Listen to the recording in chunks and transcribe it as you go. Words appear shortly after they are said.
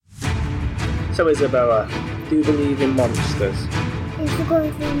So Isabella, do you believe in monsters? If you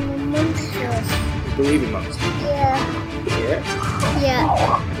believe in monsters. You believe in monsters? Yeah. Yeah? Yeah.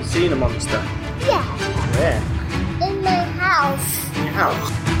 Have you seen a monster? Yeah. Where? In my house. In your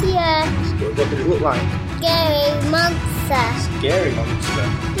house? Yeah. What did it look like? Scary monster. Scary monster?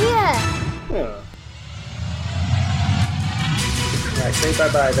 Yeah. Oh. Right, say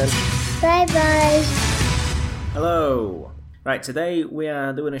bye-bye then. Bye-bye. Hello. Right, today we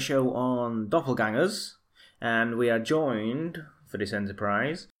are doing a show on doppelgangers, and we are joined, for this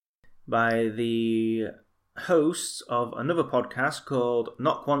enterprise, by the hosts of another podcast called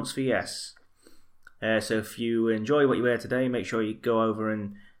Knock Once for Yes. So if you enjoy what you hear today, make sure you go over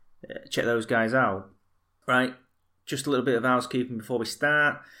and check those guys out. Right, just a little bit of housekeeping before we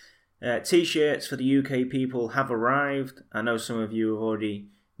start. T-shirts for the UK people have arrived. I know some of you have already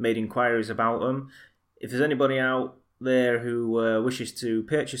made inquiries about them. If there's anybody out there who wishes to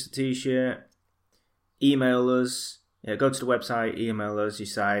purchase a t-shirt, email us. Go to the website, email us your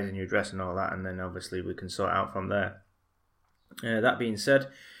size and your address and all that, and then obviously we can sort out from there. That being said,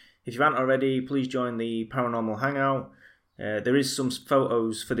 if you haven't already, please join the Paranormal Hangout. There is some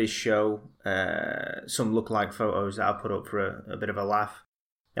photos for this show, some look-alike photos that I'll put up for a bit of a laugh.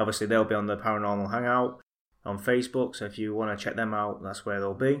 Obviously they'll be on the Paranormal Hangout on Facebook, so if you want to check them out, that's where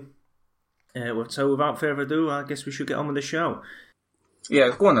they'll be. So without further ado, I guess we should get on with the show.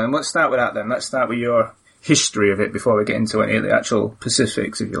 Yeah, go on then. Let's start with that then. Let's start with your history of it before we get into any of the actual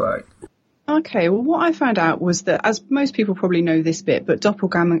specifics, if you like. Okay, well, what I found out was that, as most people probably know this bit, but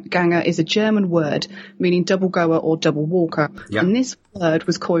Doppelganger is a German word meaning double goer or double walker. Yeah. And this word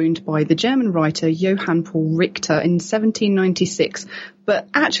was coined by the German writer Johann Paul Richter in 1796. But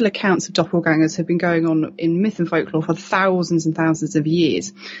actual accounts of doppelgangers have been going on in myth and folklore for thousands and thousands of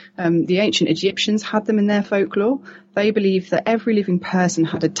years. The ancient Egyptians had them in their folklore. They believed that every living person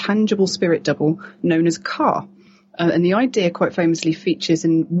had a tangible spirit double known as Ka. And the idea quite famously features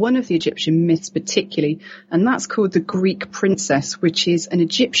in one of the Egyptian myths particularly, and that's called the Greek Princess, which is an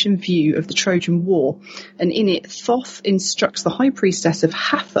Egyptian view of the Trojan War. And in it, Thoth instructs the high priestess of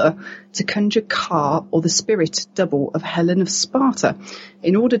Hathor to conjure Ka, or the spirit double of Helen of Sparta,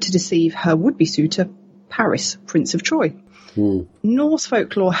 in order to deceive her would-be suitor, Paris, Prince of Troy. Norse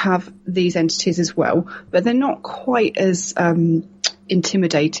folklore have these entities as well, but they're not quite as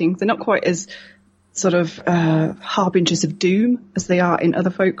intimidating. They're not quite as sort of harbingers of doom as they are in other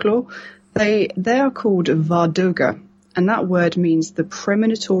folklore. They are called Varduga, and that word means the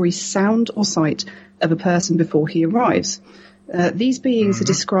premonitory sound or sight of a person before he arrives. These beings are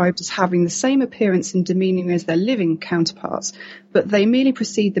described as having the same appearance and demeanour as their living counterparts, but they merely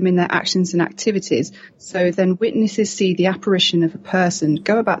precede them in their actions and activities. So then witnesses see the apparition of a person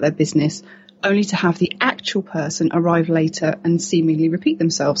go about their business, only to have the actual person arrive later and seemingly repeat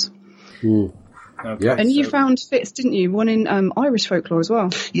themselves. Okay, yeah. And you found fits, didn't you? One in Irish folklore as well.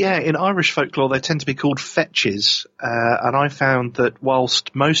 Yeah, in Irish folklore they tend to be called fetches, and I found that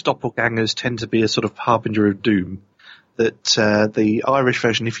whilst most doppelgangers tend to be a sort of harbinger of doom, that the Irish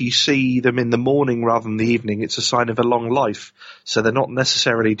version, if you see them in the morning rather than the evening, it's a sign of a long life. So they're not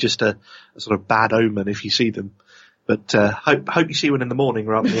necessarily just a sort of bad omen if you see them. But hope you see one in the morning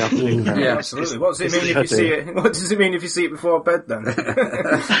rather than the afternoon. Yeah, absolutely. What does it mean if you see it? What does it mean if you see it before bed then?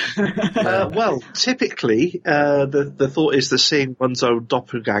 Well, typically the thought is that seeing one's own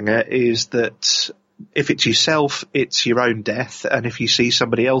doppelganger is that if it's yourself, it's your own death, and if you see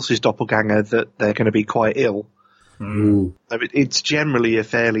somebody else's doppelganger, that they're going to be quite ill. So it's generally a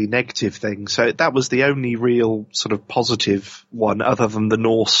fairly negative thing. So that was the only real sort of positive one, other than the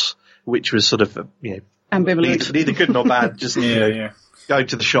Norse, which was sort of ambivalent. Neither good nor bad, just go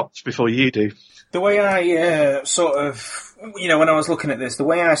to the shops before you do. The way I sort of, when I was looking at this, the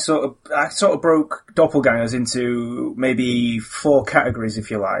way I sort of broke doppelgangers into maybe 4 categories,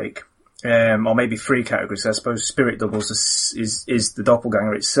 if you like, or maybe 3 categories. I suppose spirit doubles is the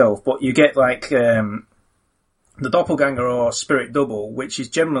doppelganger itself, but you get like the doppelganger or spirit double, which is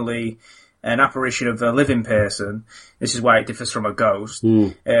generally an apparition of a living person. This is why it differs from a ghost.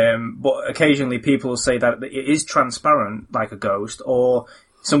 But occasionally people will say that it is transparent like a ghost, or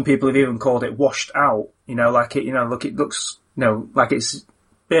some people have even called it washed out, like it, it looks, like it's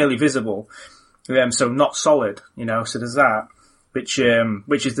barely visible. So not solid, so there's that, which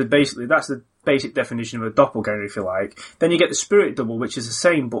is that's the basic definition of a doppelganger, if you like. Then you get the spirit double, which is the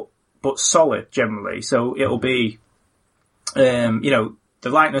same, but solid generally. So it'll be, the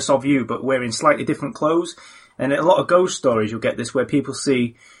likeness of you, but wearing slightly different clothes. And in a lot of ghost stories, you'll get this where people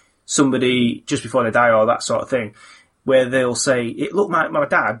see somebody just before they die or that sort of thing, where they'll say, it looked like my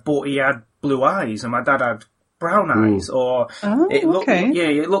dad, but he had blue eyes, and my dad had brown eyes, or it looked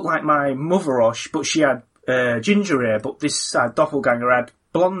it looked like my mother, but she had ginger hair, but this doppelganger had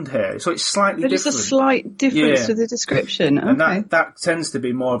blonde hair, so it's slightly different. There's a slight difference to the description. And that tends to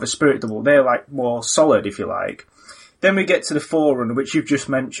be more of a spirit double. They're like more solid, if you like. Then we get to the forerunner, which you've just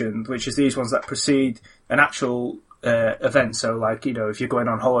mentioned, which is these ones that precede an actual event. So, like, you know, if you're going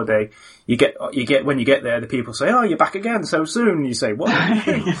on holiday, you get when you get there, the people say, "Oh, you're back again so soon." And you say, "What?" I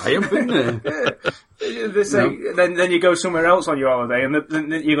haven't been there. They say, then you go somewhere else on your holiday, and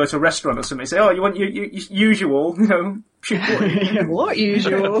then you go to a restaurant or something. You say, "Oh, you want your usual, you know." What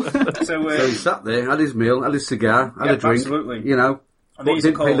usual? So he sat there, had his meal, had his cigar, had a drink. Absolutely. You know. And these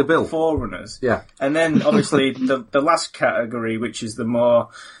are called the forerunners. Yeah. And then, obviously, the last category, which is the more,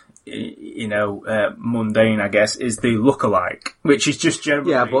 mundane, I guess, is the lookalike, which is just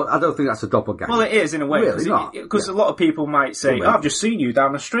generally... Yeah, but I don't think that's a doppelganger. Well, it is, in a way. Really not. Because a lot of people might say, I've just seen you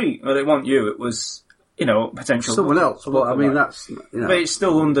down the street. Well, it wasn't you, it was... potential someone else. But I mean, that's but it's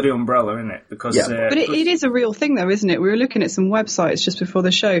still under the umbrella, isn't it? Because but it is a real thing, though, isn't it? We were looking at some websites just before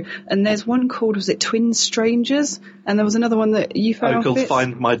the show, and there's one called Twin Strangers, and there was another one that you found. Called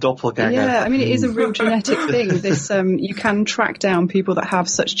Find My Doppelganger. Yeah, I mean, it is a real genetic thing. This you can track down people that have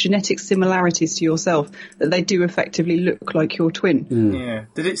such genetic similarities to yourself that they do effectively look like your twin. Yeah.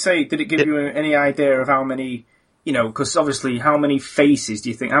 Did it give you any idea of how many? Because obviously, how many faces do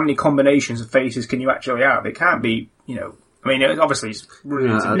you think? How many combinations of faces can you actually have? It can't be, I mean, obviously, it's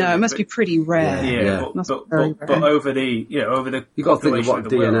brilliant. No, it must be pretty rare. Yeah. But over the, you got to think of what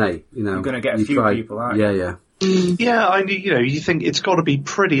DNA. World, you're going to get a few people, aren't you? Yeah. Yeah, you think it's got to be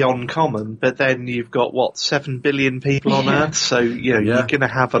pretty uncommon, but then you've got 7 billion people on Earth, so you're going to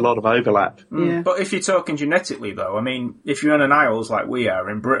have a lot of overlap. Yeah. But if you're talking genetically, though, I mean, if you're in an Isles like we are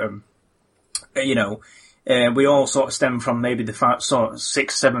in Britain, we all sort of stem from maybe the sort of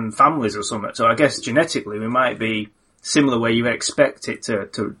 6-7 families or something. So I guess genetically we might be similar where you expect it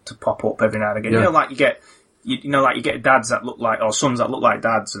to pop up every now and again. Yeah. You get dads that look like, or sons that look like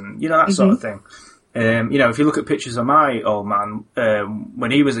dads, and that sort of thing. If you look at pictures of my old man when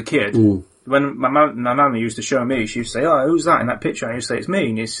he was a kid, when my nana used to show me, she used to say, "Oh, who's that in that picture?" And I used to say, "It's me."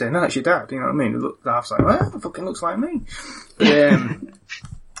 And he'd say, "No, that's your dad." You know what I mean? I was like, "Well, it fucking looks like me."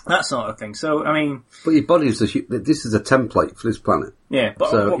 That sort of thing. So, I mean... But your body this is a template for this planet. Yeah.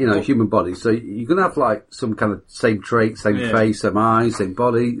 But, so, human body. So you're going to have, like, some kind of same traits, same face, same eyes, same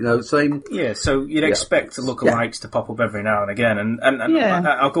body, same... Yeah, so you'd expect the lookalikes to pop up every now and again. And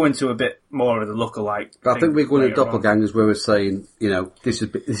I'll go into a bit more of the lookalike. But I think we're going to doppelgangers where we're saying, this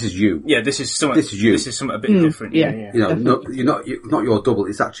is you. Yeah, this is something... This is you. This is something a bit different. Yeah. Not not your double,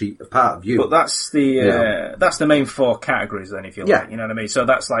 it's actually a part of you. But that's the main 4 categories then, if you like. You know what I mean? So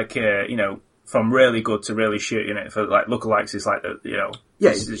that's like, from really good to really shit, for like lookalikes, it's like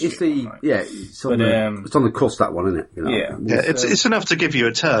it's on the crust, that one, isn't it? Yeah, it's enough to give you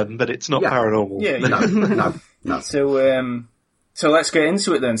a turn, but it's not paranormal. Yeah, no. So let's get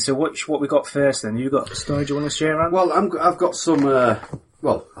into it then. So what we got first then? You got a story you want to share, Andy? Well, I've got some. I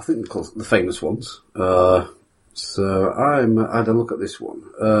think they're called the famous ones. So I had a look at this one.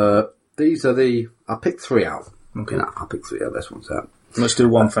 These are I picked 3 out. Okay, I picked 3 of best ones out. Let's do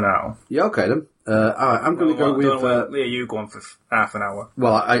one for now. Yeah, okay then. Alright, I'm going to go with... Leah, you go on for half an hour.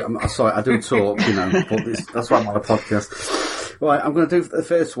 Well, I'm sorry, I do talk, but that's why I'm on a podcast. Right, I'm going to do... The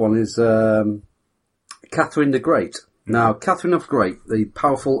first one is Catherine the Great. Now, Catherine the Great, the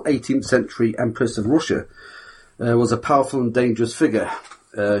powerful 18th century Empress of Russia, was a powerful and dangerous figure.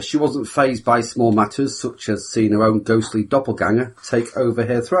 She wasn't fazed by small matters, such as seeing her own ghostly doppelganger take over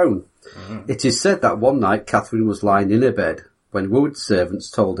her throne. It is said that one night Catherine was lying in her bed when worried servants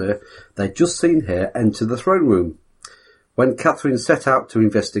told her they'd just seen her enter the throne room. When Catherine set out to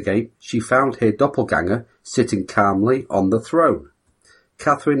investigate, she found her doppelganger sitting calmly on the throne.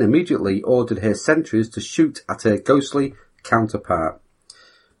 Catherine immediately ordered her sentries to shoot at her ghostly counterpart.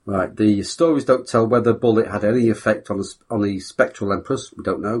 Right, the stories don't tell whether the bullet had any effect on the spectral empress. We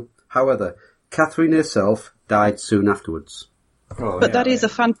don't know. However, Catherine herself died soon afterwards. But that is a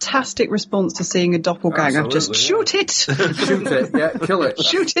fantastic response to seeing a doppelganger. Just shoot it! Shoot it, yeah, kill it.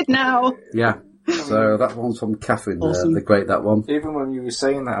 Shoot it now! Yeah. So that one's from Catherine, awesome. The Great, that one. Even when you were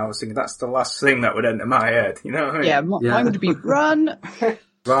saying that, I was thinking that's the last thing that would enter my head. You know what I mean? Yeah, mine would be run.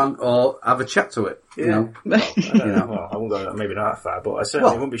 Run or have a chat to it. Yeah. Well, I won't go maybe not that far, but I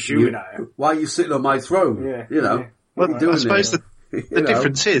certainly won't be shooting at it. Why are you sitting on my throne? Yeah. What are you doing I suppose there? The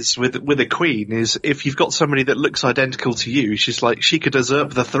difference is with a queen is if you've got somebody that looks identical to you, she's like she could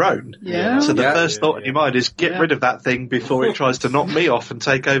usurp the throne. Yeah. So the first thought in your mind is get rid of that thing before it tries to knock me off and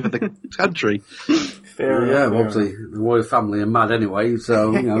take over the country. Obviously the royal family are mad anyway,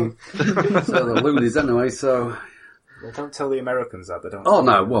 so so they're loonies anyway. So well, don't tell the Americans that they don't. Oh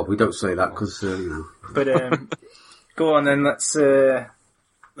no, well we don't say that because But go on then. Let's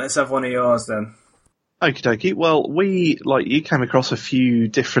have one of yours then. Okie dokie. Well, we, like you, came across a few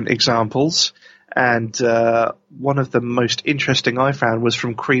different examples, and one of the most interesting I found was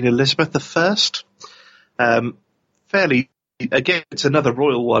from Queen Elizabeth I. Fairly, again, it's another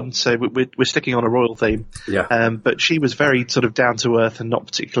royal one, so we're sticking on a royal theme. Yeah. But she was very sort of down to earth and not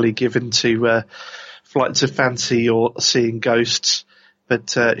particularly given to flights of fancy or seeing ghosts.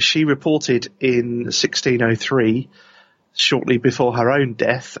 But she reported in 1603, shortly before her own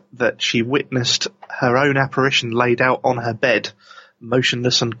death, that she witnessed her own apparition laid out on her bed,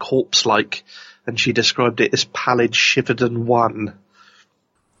 motionless and corpse-like, and she described it as pallid, shivered and wan.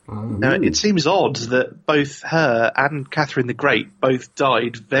 Now, it seems odd that both her and Catherine the Great both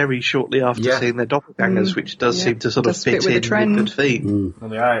died very shortly after seeing their doppelgangers, which does seem to sort of fit in with the theme. Well,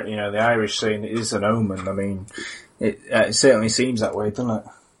 the Irish saying it is an omen. I mean, it certainly seems that way, doesn't it?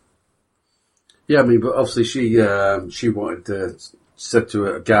 Yeah, I mean, but obviously she wanted said to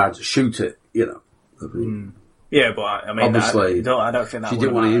her guards, shoot it, I mean, Yeah, but I mean, obviously, I don't think that she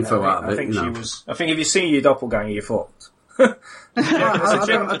didn't want any info out of it. I think she was. I think if you see your doppelganger, you're fucked. I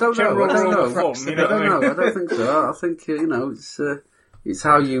don't know. I don't think so. I think it's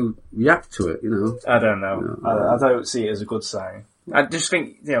how you react to it. I don't know. I don't see it as a good sign. I just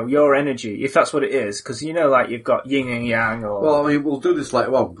think, your energy, if that's what it is, because like you've got yin and yang, or... Well, I mean, we'll do this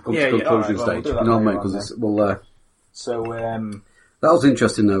later on, come to the conclusion stage, we'll you know what I mean, because that was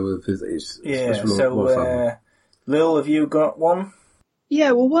interesting though, Lil, have you got one? Yeah,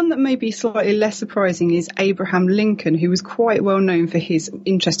 well, one that may be slightly less surprising is Abraham Lincoln, who was quite well known for his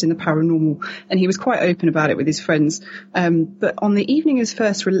interest in the paranormal, and he was quite open about it with his friends. But on the evening of his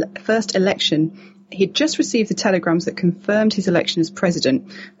first election, he'd just received the telegrams that confirmed his election as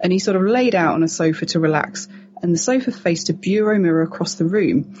president, and he sort of laid out on a sofa to relax, and the sofa faced a bureau mirror across the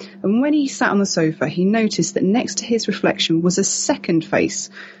room. And when he sat on the sofa, he noticed that next to his reflection was a second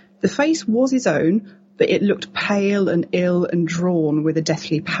face. The face was his own, but it looked pale and ill and drawn with a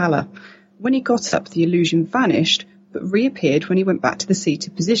deathly pallor. When he got up, the illusion vanished, but reappeared when he went back to the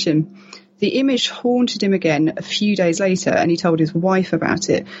seated position. The image haunted him again a few days later, and he told his wife about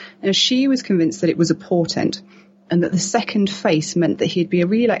it, and she was convinced that it was a portent, and that the second face meant that he'd be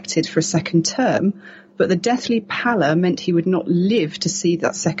re-elected for a second term, but the deathly pallor meant he would not live to see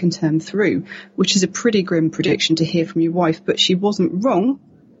that second term through, which is a pretty grim prediction to hear from your wife, but she wasn't wrong,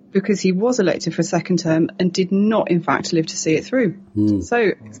 because he was elected for a second term and did not, in fact, live to see it through. So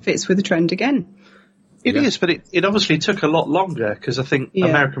it fits with the trend again. It is, but it obviously took a lot longer, because I think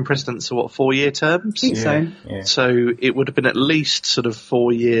American presidents are, 4-year terms? I think so. Yeah. So it would have been at least sort of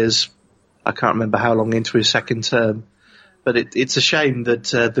 4 years, I can't remember how long into his second term. But it's a shame that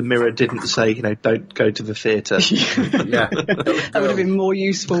the Mirror didn't say, don't go to the theatre. That would have been more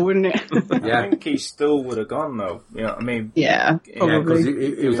useful, wouldn't it? I think he still would have gone, though. You know what I mean? Yeah, probably.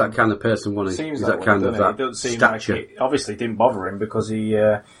 Because he was that kind of person, wasn't he? Seems that kind of that it doesn't seem stature. like it obviously didn't bother him, because he...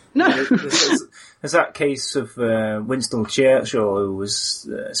 No. There's that case of Winston Churchill, who was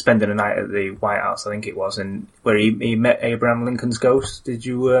spending a night at the White House, I think it was, and where he met Abraham Lincoln's ghost. Did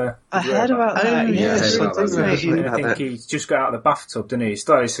you? I heard about that. I think he just got out of the bathtub, didn't he? He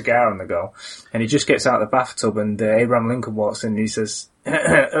started a cigar on the go, and he just gets out of the bathtub, and Abraham Lincoln walks in, and he says,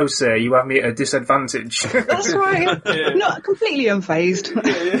 "Oh, sir, you have me at a disadvantage." That's right. Not completely unfazed.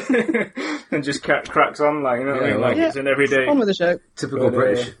 And just cracks on, like, you know what I mean? Like it's an everyday. On with the show. Typical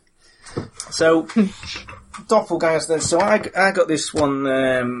British. So, doppelgangers then. So I got this one,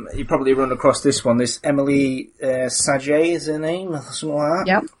 you probably run across this one, this Emily Saget is her name, or something like that.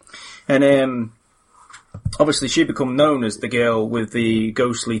 Yep. And obviously she become known as the girl with the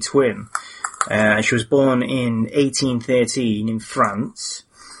ghostly twin. She was born in 1813 in France,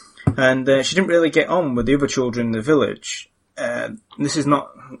 and she didn't really get on with the other children in the village. This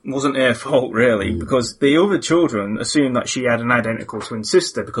wasn't her fault, really, because the other children assumed that she had an identical twin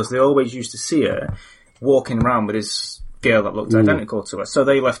sister, because they always used to see her walking around with this girl that looked identical to her. So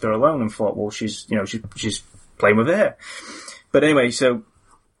they left her alone and thought, well, she's playing with her. But anyway, so,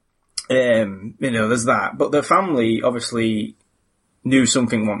 there's that. But the family obviously knew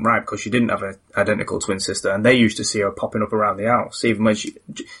something wasn't right, because she didn't have an identical twin sister, and they used to see her popping up around the house, even when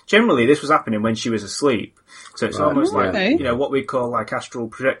generally this was happening when she was asleep. So it's almost like, what we call like astral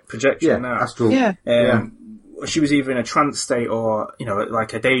projection now. Astral. she was either in a trance state or,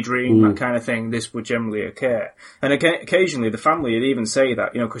 like a daydream, that kind of thing, this would generally occur. And occasionally the family would even say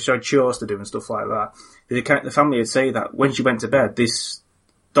that, because she had chores to do and stuff like that, the family would say that when she went to bed, this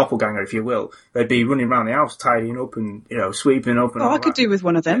doppelganger, if you will, they'd be running around the house, tidying up and, sweeping up and all I could do with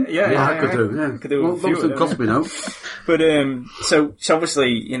one of them. Yeah, I could do. Yeah, could do with a few of them, cost me now. But so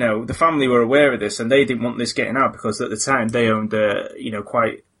obviously, the family were aware of this, and they didn't want this getting out because at the time they owned a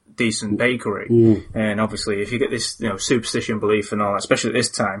quite decent bakery, and obviously, if you get this superstition belief and all that, especially at this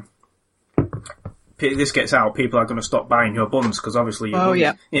time, this gets out, people are going to stop buying your buns because obviously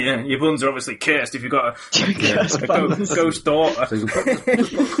your buns are obviously cursed if you've got a ghost daughter. So you can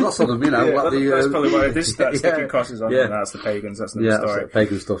just put a cross on them, that's probably why they start sticking crosses on them. That's the pagans. That's the story. That's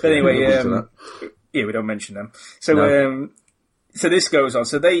pagan stuff. But anyway, we don't mention them. So so this goes on.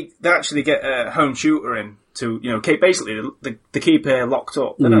 So they actually get a home tutor in to basically they keep her locked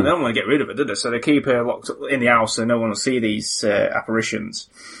up. They don't want to get rid of her, do they? So they keep her locked up in the house, so no one will see these apparitions.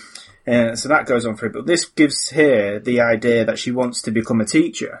 So that goes on for it. But this gives her the idea that she wants to become a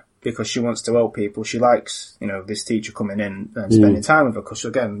teacher because she wants to help people. She likes, this teacher coming in and spending time with her because,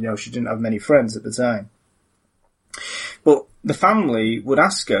 again, she didn't have many friends at the time. But the family would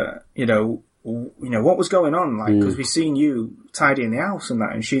ask her, what was going on? Like, because we've seen you tidying the house and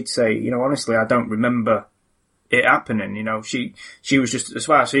that. And she'd say, honestly, I don't remember it happening. She was just, as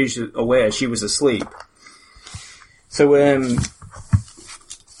far as she's aware, she was asleep. So,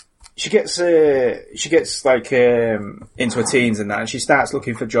 She gets like into her teens and that, and she starts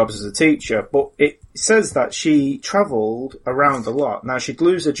looking for jobs as a teacher. But it says that she travelled around a lot. Now she'd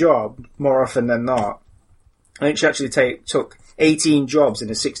lose a job more often than not. I think she actually took 18 jobs in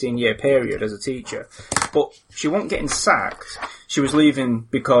a 16-year period as a teacher. But she wasn't getting sacked. She was leaving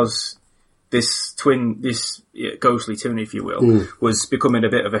because this ghostly twin, if you will, was becoming a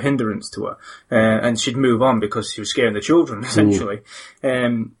bit of a hindrance to her. And she'd move on because she was scaring the children, essentially.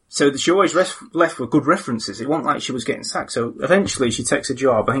 So she always left with good references. It wasn't like she was getting sacked. So eventually she takes a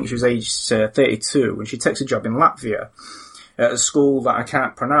job. I think she was age 32, and she takes a job in Latvia at a school that I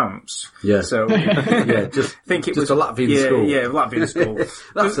can't pronounce. Yeah. So just think it just was a Latvian school. Yeah, Latvian school.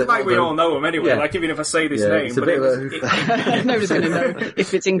 That's it. Like we all know them anyway. Yeah. Like even if I say this name, but nobody's going to know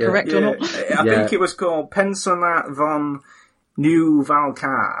if it's incorrect or not. I think it was called Pensionat von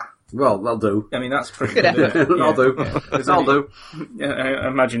Nieuw-Valkar. Well, that'll do. I mean, that's pretty good. I'll do. I'll do. I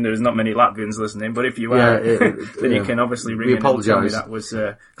imagine there's not many Latvians listening, but if you are, then you can obviously ring in and tell me that was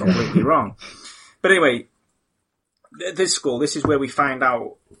completely wrong. But anyway, this school, this is where we find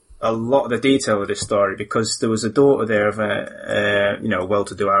out a lot of the detail of this story, because there was a daughter there of a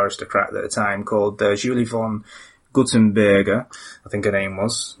well-to-do aristocrat at the time called Julie von Guttenberger, I think her name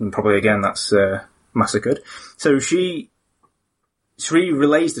was, and probably again that's massacred. So she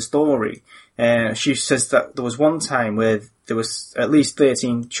relays the story. She says that there was one time where there was at least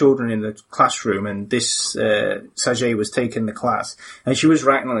 13 children in the classroom, and this Sage was taking the class, and she was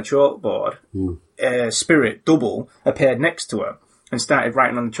writing on a chalkboard. Spirit double appeared next to her and started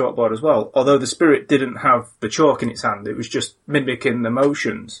writing on the chalkboard as well. Although the spirit didn't have the chalk in its hand, it was just mimicking the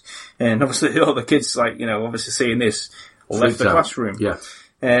motions. And obviously all the kids, obviously seeing this, left the classroom. Yeah.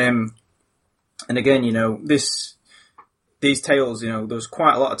 And again, these tales, there was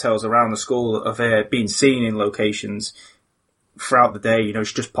quite a lot of tales around the school of her being seen in locations throughout the day.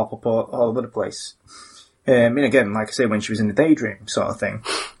 She just pop up all over the place. And again, like I say, when she was in the daydream sort of thing.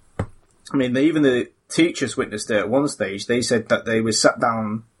 I mean, even the teachers witnessed it at one stage. They said that they were sat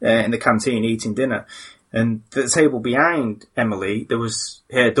down in the canteen eating dinner, and the table behind Emily, there was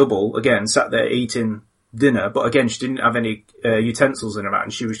her double, again, sat there eating dinner, but again, she didn't have any utensils in her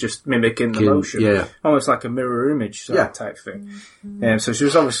hand. She was just mimicking the motion. Almost like a mirror image type thing. So she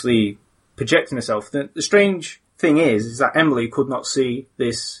was obviously projecting herself. The strange thing is that Emily could not see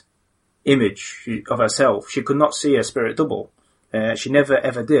this image of herself. She could not see her spirit double. She never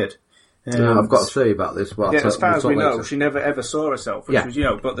ever did. I've got to say about this. Well, as far as we know, she never ever saw herself. Which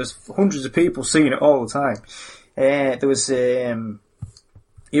was, but there's hundreds of people seeing it all the time. There was, it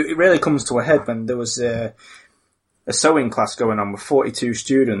really comes to a head when there was a sewing class going on with 42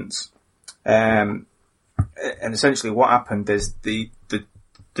 students. And essentially what happened is the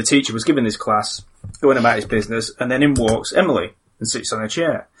teacher was given this class, going about his business, and then in walks Emily and sits on a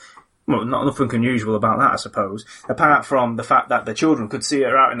chair. Well, nothing unusual about that, I suppose, apart from the fact that the children could see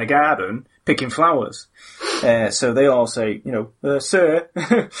her out in the garden picking flowers. So they all say, sir.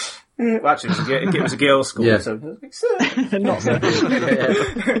 Well, actually, it was a girls' school, so sir. Not sir.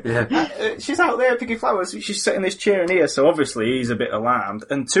 She's out there picking flowers. She's sitting in this chair in here, so obviously he's a bit alarmed.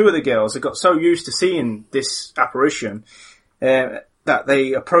 And two of the girls had got so used to seeing this apparition that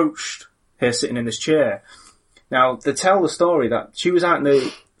they approached her sitting in this chair. Now, they tell the story that she was out in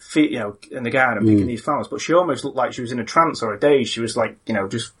the in the garden picking these flowers, but she almost looked like she was in a trance or a daze. She was like,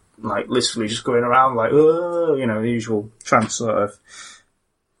 just like literally just going around like, oh, the usual trance sort of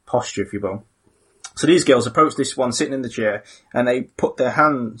posture, if you will. So these girls approached this one sitting in the chair, and they put their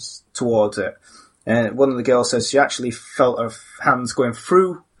hands towards it. And one of the girls says she actually felt her hands going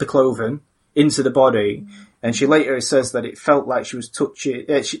through the clothing into the body, and she later says that it felt like she was touching.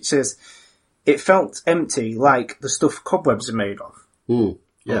 She says it felt empty, like the stuff cobwebs are made of.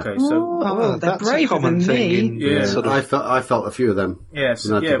 Yeah. Okay, so they're that's a braver common than thing. me. Yeah, Sort of, I felt a few of them. yes,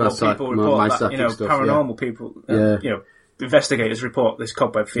 Well, people report that stuff, paranormal people, Yeah. investigators report this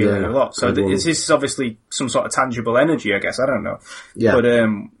cobweb feeling a lot. So this is obviously some sort of tangible energy, I guess. I don't know. Yeah. But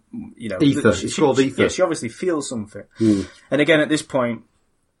Ether. It's called ether. Yeah, she obviously feels something. And again, at this point,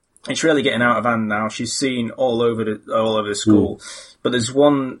 it's really getting out of hand now. She's seen all over the school. But there's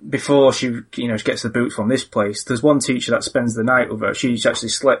one, before she gets the boots from this place, there's one teacher that spends the night with her. She's actually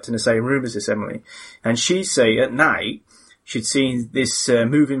slept in the same room as this Emily. And she'd say at night, she'd seen this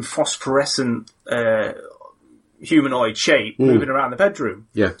moving phosphorescent humanoid shape moving around the bedroom.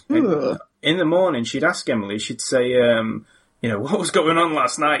 Yeah. And in the morning, she'd ask Emily, she'd say, what was going on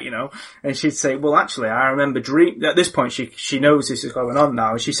last night, And she'd say, well, actually, I remember at this point, she knows this is going on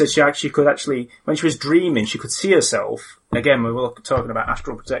now. And she said she could actually, when she was dreaming, she could see herself. Again, we were talking about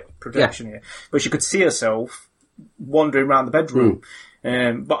astral projection here. But she could see herself wandering around the bedroom,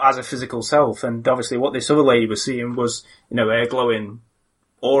 but as a physical self. And obviously what this other lady was seeing was, a glowing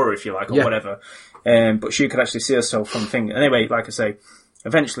aura, if you like, or whatever. But she could actually see herself from the thing. Anyway, like I say,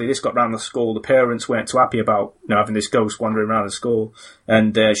 eventually this got round the school. The parents weren't too happy about, having this ghost wandering around the school.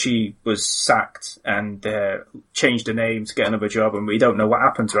 And she was sacked and changed her name to get another job. And we don't know what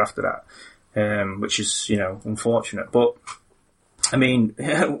happened to her after that. Which is, unfortunate. But, I mean,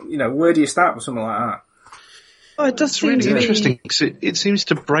 where do you start with something like that? Oh, it does seem really to be interesting. It seems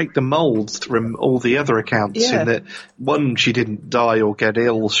to break the mould from all the other accounts in that, one, she didn't die or get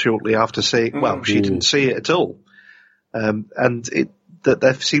ill shortly after seeing, she didn't see it at all. And that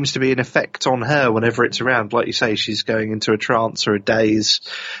there seems to be an effect on her whenever it's around. Like you say, she's going into a trance or a daze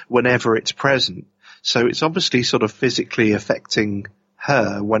whenever it's present. So it's obviously sort of physically affecting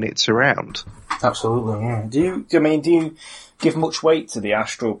her when it's around. Absolutely, yeah. Do you give much weight to the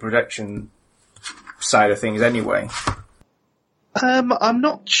astral projection side of things anyway? I'm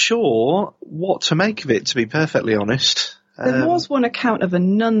not sure what to make of it, to be perfectly honest. There was one account of a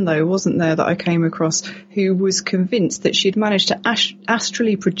nun, though, wasn't there, that I came across, who was convinced that she'd managed to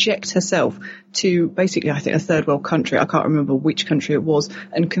astrally project herself to basically, I think, a third world country. I can't remember which country it was,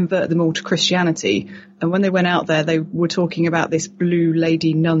 and convert them all to Christianity. And when they went out there, they were talking about this blue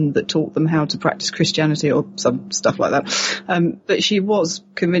lady nun that taught them how to practice Christianity or some stuff like that. But she was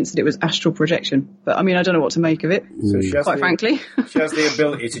convinced that it was astral projection. But, I mean, I don't know what to make of it, So quite frankly. She has the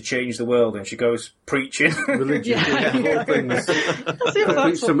ability to change the world, and she goes preaching. Religion. Yeah. Things.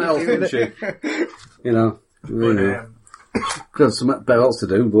 That's Something else, isn't she? Got something better else to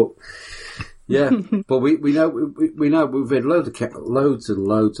do, but yeah. But we know we've read loads and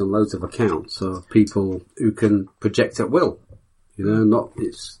loads of accounts of people who can project at will. They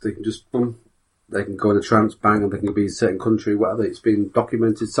can just boom, they can go in a trance, bang, and they can be in a certain country, whatever. It's been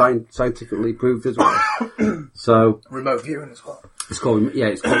documented, scientifically proved as well. So remote viewing as well. It's called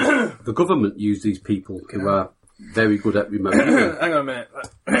the government use these people who are very good at remote viewing. Hang on a minute.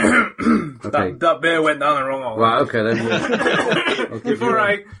 Okay. That beer went down the wrong hole. Right, okay then. Before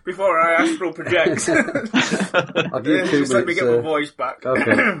I astral project. I'll give you 2 minutes. Let me get my voice back.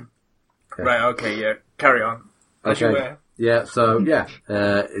 Okay. Right, okay, yeah. Carry on. Okay. Yeah, so,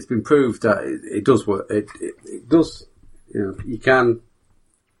 it's been proved that it does work. It does. You can,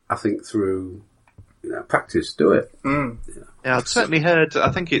 I think, through practice, do it. Yeah, I'd certainly heard,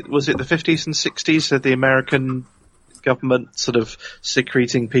 I think it was the 50s and 60s of the American government sort of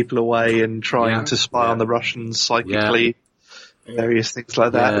secreting people away and trying to spy on the Russians psychically, various things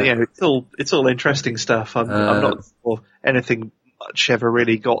like that. Yeah. It's all interesting stuff. I'm not sure anything much ever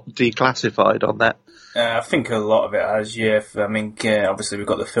really got declassified on that. I think a lot of it has, I mean, obviously we've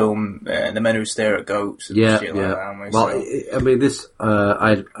got the film, The Men Who Stare at Goats and shit like that, haven't we? Well, I mean, this,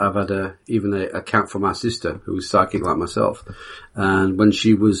 I've had even an account from my sister, who was psychic like myself, and when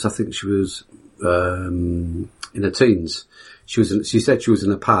she was, I think she was, in her teens, she said she was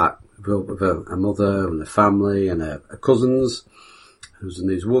in a park with her mother and her family and her cousins, who was in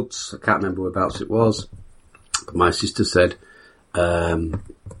these woods. I can't remember whereabouts it was, but my sister said,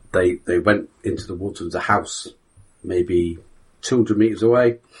 They went into the woods. There was a house, maybe 200 metres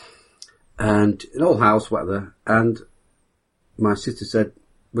away, and an old house, whatever. And my sister said,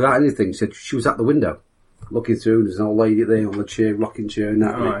 without anything, said she was at the window. looking through, and there's an old lady there on the chair, rocking chair, and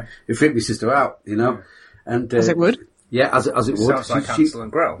that. Right. It freaked my sister out, you know. Yeah. And As it would. Yeah, as it would. Sounds like Hansel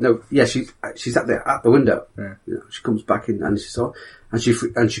and Gretel. No, yeah, she's at the window. Yeah. You know, she comes back in, and she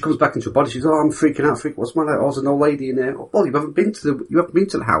comes back into her body. She's, oh, I'm freaking out. What's my? Oh, there's an old lady in there. Oh, well, you haven't been to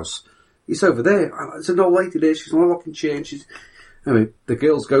the house. It's over there. There's an old lady there. She's on a rocking chair, and she's. Anyway, the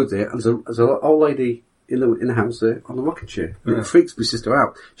girls go there, and there's an old lady in the house there on the rocking chair. Yeah. It freaks my sister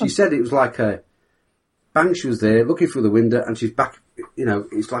out. She said it was like a bang. She was there looking through the window, and she's back. You know,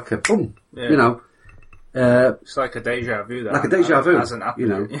 it's like a boom. Yeah. You know. It's like a deja vu. Like a deja vu. Hasn't happened. You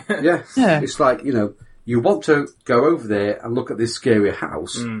know. Yeah. It's like, you know, you want to go over there and look at this scary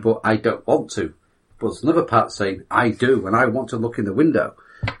house, but I don't want to. But there's another part saying, I do, and I want to look in the window.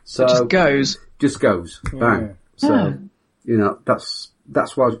 So It just goes. Bang. Yeah. So, you know, that's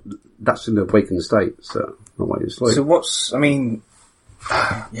why, that's in the awakened state, so, not why you sleep. So what's, I mean,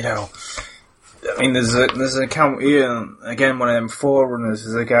 you know, there's an account here, again, one of them forerunners,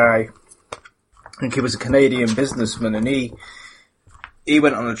 there's a guy, I think he was a Canadian businessman, and he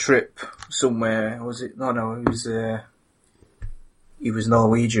went on a trip somewhere, was it? No, he was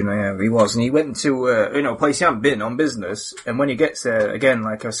Norwegian, he was, and he went to, a place he hadn't been on business, and when he gets there, again,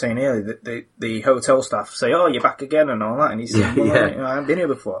 like I was saying earlier, the hotel staff say, oh, you're back again and all that, and he said, I haven't been here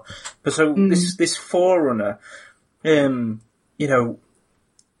before. But so, this forerunner, you know,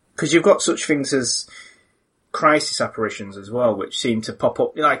 because you've got such things as crisis apparitions as well, which seem to pop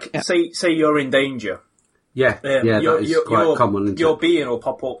up, like, say you're in danger. Yeah, that is quite common, isn't it? Your being will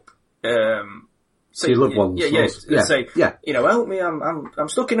pop up, so your loved ones. Say, you know, help me, I'm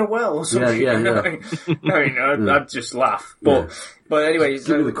stuck in a well or something. I'd just laugh. But anyway.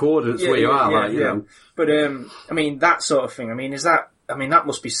 Give me the coordinates where you are, you know. But, I mean, that sort of thing, I mean, that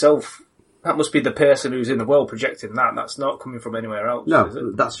must be that must be the person who's in the world projecting that. That's not coming from anywhere else. No, is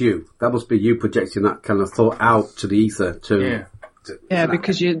it? That's you. That must be you projecting that kind of thought out to the ether.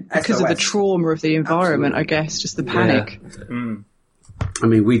 Because of the trauma of the environment, I guess, just the panic. Yeah. I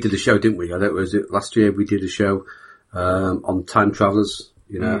mean, we did a show, didn't we? I don't know, was it last year? We did a show on time travelers,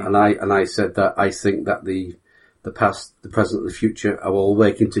 you know, and I said that I think that the past, the present, and the future are all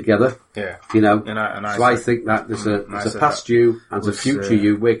working together. Yeah. You know, so I think that there's a past you and a future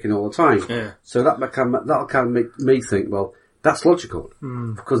you working all the time. Yeah. So that'll kind of make me think, well, that's logical,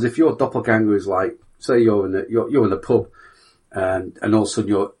 because if your doppelganger is like, say you're in a pub, and all of a sudden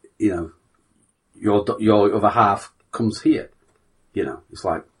your other half comes here. You know, it's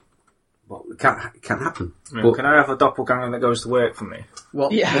like, well, it can't happen. Yeah, but can I have a doppelganger that goes to work for me? Well,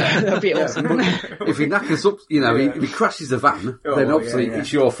 that'd be awesome. If he knackers up, you know, if he crashes the van, then obviously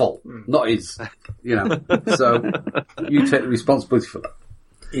it's your fault, not his. You know, so you take the responsibility for that.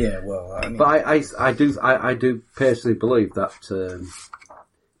 Yeah, well, I mean, but I do personally believe that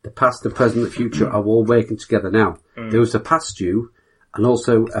the past, the present, the future are all working together now. There was a past you and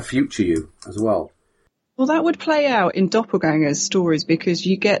also a future you as well. Well, that would play out in doppelgangers stories, because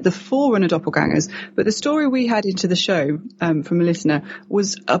you get the forerunner doppelgangers. But the story we had into the show from a listener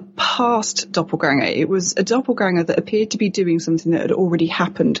was a past doppelganger. It was a doppelganger that appeared to be doing something that had already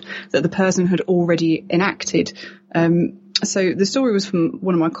happened, that the person had already enacted. So the story was from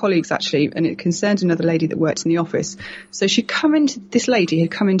one of my colleagues, actually, and it concerned another lady that worked in the office. So this lady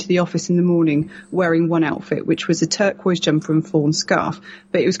had come into the office in the morning wearing one outfit, which was a turquoise jumper and fawn scarf.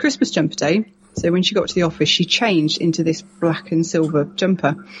 But it was Christmas jumper day. So when she got to the office, she changed into this black and silver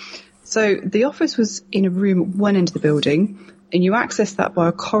jumper. So the office was in a room at one end of the building, and you accessed that by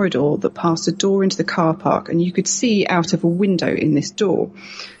a corridor that passed a door into the car park, and you could see out of a window in this door.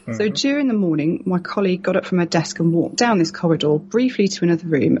 Mm-hmm. So during the morning, my colleague got up from her desk and walked down this corridor briefly to another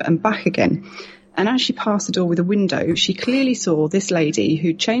room and back again. And as she passed the door with a window, she clearly saw this lady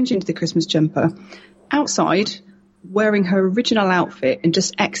who changed into the Christmas jumper outside, wearing her original outfit and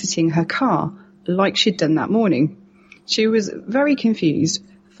just exiting her car like she'd done that morning. She was very confused,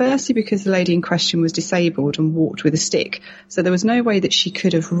 firstly because the lady in question was disabled and walked with a stick, so there was no way that she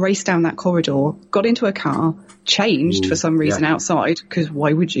could have raced down that corridor, got into a car, changed for some reason outside, because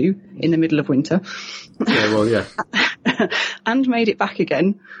why would you in the middle of winter? And made it back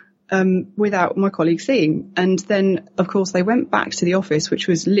again without my colleague seeing. And then, of course, they went back to the office, which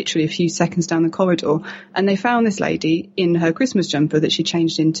was literally a few seconds down the corridor, and they found this lady in her Christmas jumper that she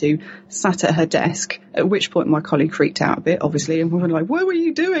changed into, sat at her desk, at which point my colleague freaked out a bit, obviously, and we were like, what were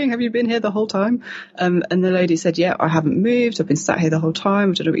you doing? Have you been here the whole time? And the lady said, yeah, I haven't moved. I've been sat here the whole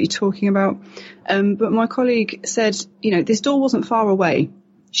time. I don't know what you're talking about. But my colleague said, you know, this door wasn't far away.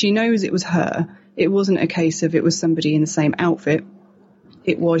 She knows it was her. It wasn't a case of it was somebody in the same outfit.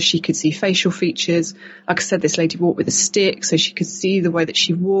 It was, she could see facial features. Like I said, this lady walked with a stick, so she could see the way that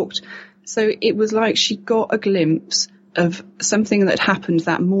she walked. So it was like she got a glimpse of something that happened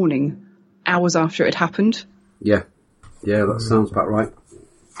that morning, hours after it happened. Yeah, that sounds about right.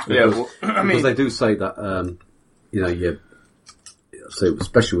 Well, I mean, because they do say that, so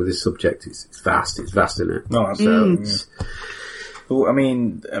especially with this subject, it's vast, isn't it? No, absolutely. Well, I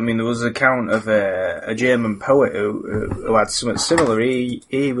mean, there was an account of a German poet who had something similar.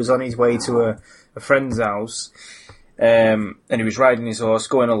 He was on his way to a friend's house, and he was riding his horse,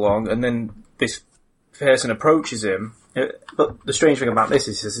 going along, and then this person approaches him. But the strange thing about this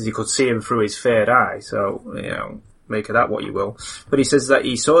is he could see him through his third eye, so, make of that what you will. But he says that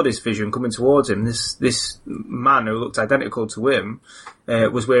he saw this vision coming towards him. This man who looked identical to him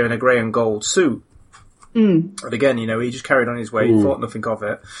was wearing a grey and gold suit. And again, he just carried on his way, thought nothing of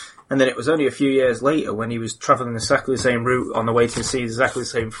it. And then it was only a few years later when he was travelling exactly the same route on the way to see exactly the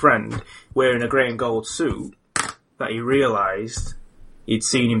same friend wearing a grey and gold suit that he realised he'd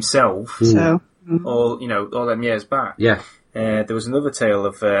seen himself all them years back. Yeah. There was another tale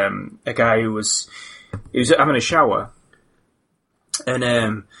of a guy who was having a shower,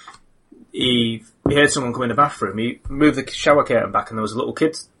 and he heard someone come in the bathroom. He moved the shower curtain back, and there was a little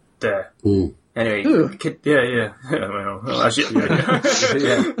kid there. Anyway, kid, yeah. Well, as you,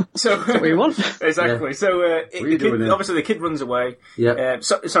 Yeah. So That's what we want. exactly. Yeah. So doing here? obviously the kid runs away. Yeah.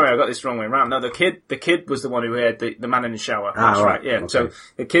 Sorry, I got this wrong way around. No, the kid was the one who heard the man in the shower. Ah, That's right. Yeah. Okay. So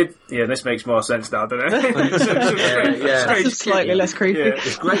the kid. Yeah, this makes more sense now, doesn't it? Yeah. Strange Just slightly kid. less creepy. Yeah.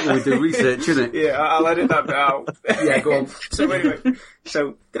 It's great when we do research, isn't it? Yeah, I'll edit that bit out. Yeah, go on. So anyway,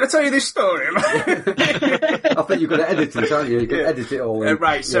 did I tell you this story? I think you've got to edit it, aren't you? You can edit it all in.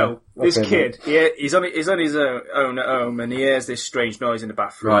 Right, so this Okay, kid, he's on his own at home, and he hears this strange noise in the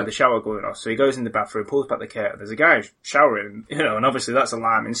bathroom, Right. the shower going off. So he goes in the bathroom, pulls back the curtain. There's a guy showering, and obviously that's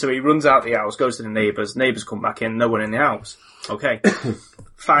alarming. So he runs out the house, goes to the neighbours. Neighbours come back in, no one in the house. Okay.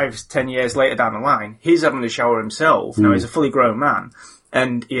 5-10 years later down the line, he's having the shower himself. Now he's a fully grown man,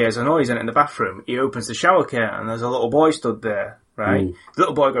 and he hears a noise in the bathroom. He opens the shower curtain, and there's a little boy stood there. Right, the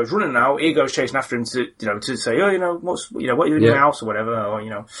little boy goes running out. He goes chasing after him to say, what are you doing in the house or whatever,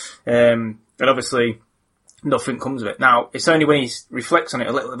 or and obviously nothing comes of it. Now it's only when he reflects on it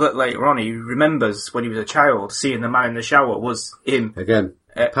a little bit later on, he remembers when he was a child, seeing the man in the shower was him. Again,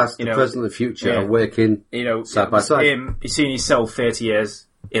 past, the present, the future are working side by side. Him, he's seen himself 30 years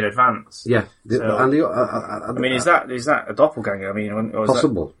in advance. Yeah, So, I mean, is that a doppelganger? I mean, or is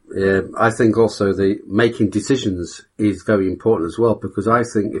possible. I think also the making decisions is very important as well, because I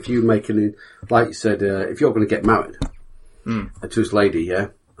think if you like you said, if you're going to get married to this lady,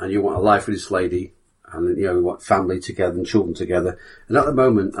 and you want a life with this lady, and you want family together and children together, and at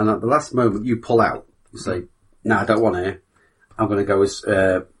the last moment you pull out, you say, "No, I don't want her. I'm going to go with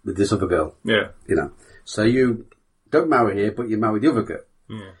this other girl." Yeah. So you don't marry her, but you marry the other girl.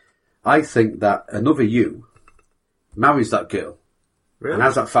 Yeah. I think that another you marries that girl and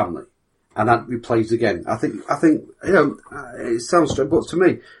has that family, and that replays again. I think it sounds strange, but to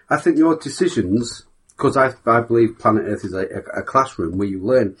me, I think your decisions, because I believe planet Earth is a classroom where you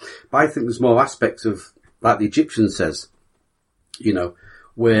learn, but I think there's more aspects of, like the Egyptian says,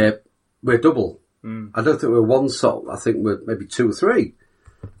 we're double. I don't think we're one soul. I think we're maybe two or three.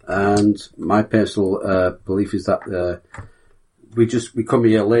 And my personal belief is that we come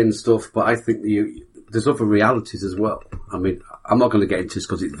here, learn stuff, but I think there's other realities as well. I mean, I'm not going to get into this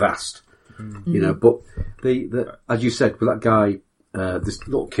because it's vast, but the as you said, with that guy, this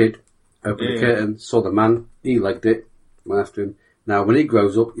little kid opened the curtain, saw the man, he legged it, went after him. Now, when he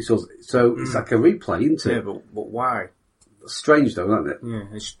grows up, he saws, so it's like a replay, isn't it? Yeah, but why? Strange though, isn't it? Yeah,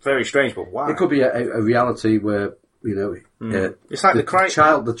 it's very strange, but why? It could be a reality where, it's like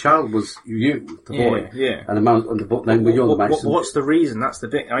the child was you, the boy, and the man, but then you're the man. What's the reason? That's the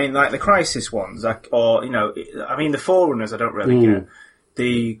bit. I mean, like the crisis ones, the Forerunners, I don't really get.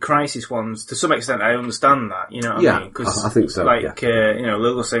 The crisis ones, to some extent, I understand that. You know what I mean? Because I think so.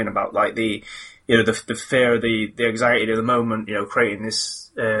 Lil was saying about like the fear, the anxiety of the moment, creating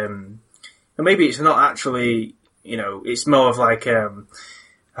this. And maybe it's not actually, it's more of like I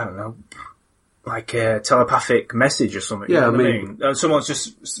don't know. Like a telepathic message or something. Yeah, you know what I mean? Someone's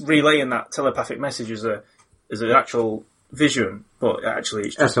just relaying that telepathic message as an actual vision, but actually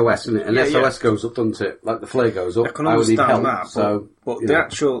it's just SOS, isn't it? And SOS goes up, doesn't it? Like the flare goes up. I can understand that, so, but the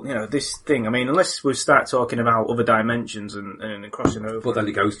actual, this thing, I mean, unless we start talking about other dimensions and crossing over. But then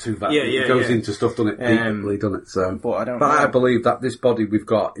it goes too far. Yeah, it goes into stuff, doesn't it? Deeply, doesn't it? So, but I don't know. I believe that this body we've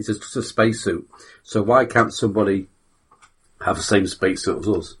got is just a spacesuit. So why can't somebody have the same spacesuit as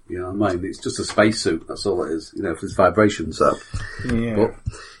us? You know what I mean? It's just a spacesuit. That's all it is. For this vibration. So,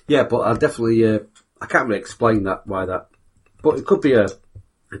 but I definitely, I can't really explain why that. But it could be a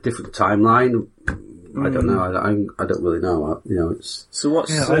a different timeline. I don't know. I don't really know. You know, it's So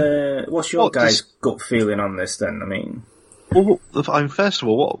what's your guys' gut feeling on this then? I mean, well, first of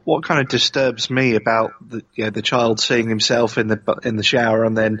all, what kind of disturbs me about the child seeing himself in the shower,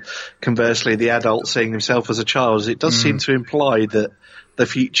 and then conversely the adult seeing himself as a child, is it does seem to imply that the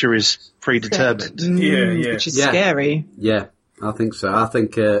future is predetermined. Which is scary. Yeah, I think so. I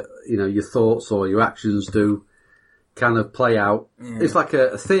think your thoughts or your actions do kind of play out. It's like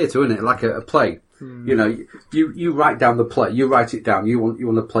a theatre, isn't it? Like a play. You know, you write down the play. You write it down. You want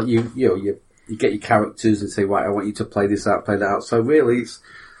to play. You get your characters and say, right, I want you to play this out, play that out. So really,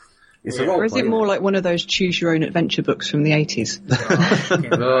 it's a role play. Or is it more like one of those choose your own adventure books from the 80s?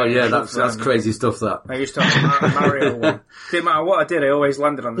 Oh yeah, that's crazy stuff. That I used to have the Mario one. Didn't matter what I did, I always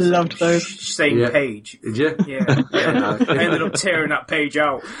landed on the same page. Did you? Yeah. I ended up tearing that page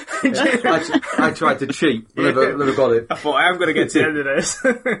out. I tried to cheat, but never got it. I thought I'm going to get to the end of this.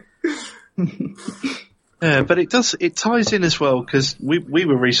 But it ties in as well, because we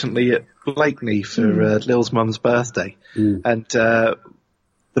were recently at Blakeney for Lil's mum's birthday, and the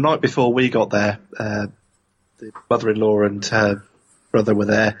night before we got there, the mother-in-law and her brother were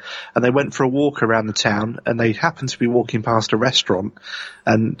there, and they went for a walk around the town, and they happened to be walking past a restaurant,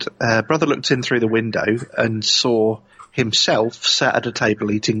 and brother looked in through the window and saw himself sat at a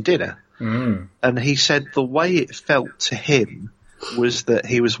table eating dinner, and he said the way it felt to him was that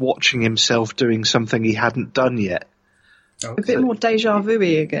he was watching himself doing something he hadn't done yet. Okay. A bit more deja vu-y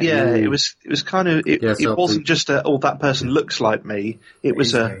again. Yeah, it was kind of, it wasn't just that person looks like me. It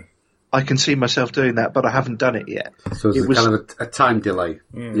was I can see myself doing that, but I haven't done it yet. So it was kind of a time delay.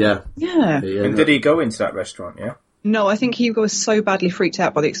 Yeah. And did he go into that restaurant, yeah? No, I think he was so badly freaked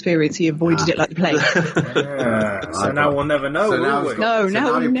out by the experience he avoided it like the plague. So now we'll never know, will we?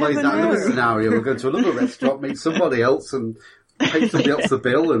 Now he plays never that know. another scenario. We'll go to another restaurant, meet somebody else, and pay somebody else the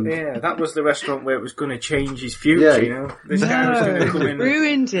bill. And that was the restaurant where it was going to change his future. You know, this guy was going to come in.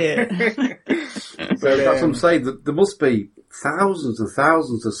 Ruined it. So that's what I'm saying. There must be thousands and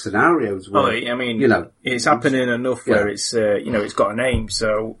thousands of scenarios where, I mean, it's happening enough where it's, it's got a name,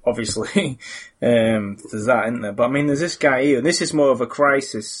 so obviously, there's that, isn't there? But I mean, there's this guy here, and this is more of a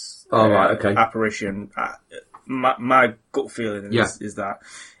crisis, apparition. My gut feeling is that,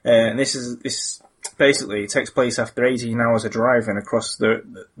 and this basically takes place after 18 hours of driving across the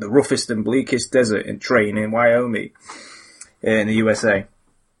roughest and bleakest desert and terrain in Wyoming, in the USA.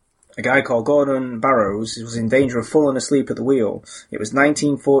 A guy called Gordon Barrows was in danger of falling asleep at the wheel. It was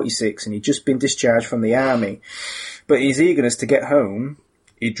 1946 and he'd just been discharged from the army. But his eagerness to get home,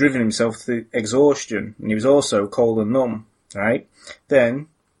 he'd driven himself to exhaustion, and he was also cold and numb, right? Then,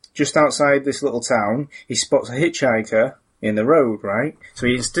 just outside this little town, he spots a hitchhiker in the road, right? So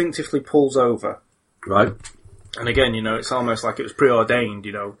he instinctively pulls over. Right. And again, it's almost like it was preordained,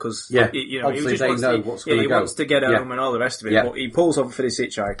 because obviously they know what's going to go. He wants to get home and all the rest of it, but he pulls over for this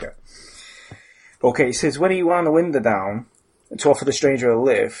hitchhiker. Okay, he says when he wound the window down to offer the stranger a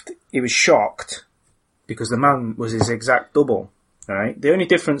lift, he was shocked because the man was his exact double. Right? The only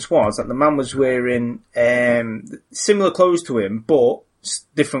difference was that the man was wearing similar clothes to him, but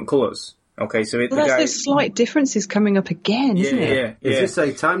different colours. Okay, so there's slight differences coming up again, isn't it? Is this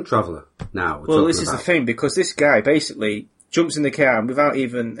a time traveller now? Well, this is the thing, because this guy basically jumps in the car and without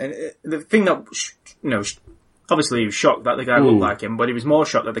even... And the thing that, obviously he was shocked that the guy looked like him, but he was more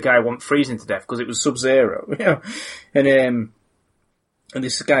shocked that the guy wasn't freezing to death because it was Sub-Zero. And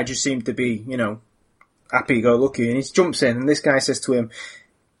this guy just seemed to be, happy-go-lucky, and he jumps in, and this guy says to him,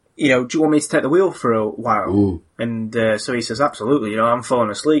 do you want me to take the wheel for a while? Ooh. And so he says, absolutely, I'm falling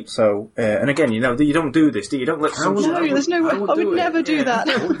asleep. So, and again, you don't do this, do you? You don't let someone... No, there's no way. I would never do that.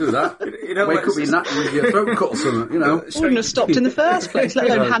 I wouldn't do that. Wake up with your throat cut or something, I wouldn't have stopped in the first place, let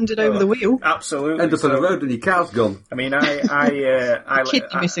alone handed over the wheel. Absolutely. End up on the road and your car's gone. I mean, I kid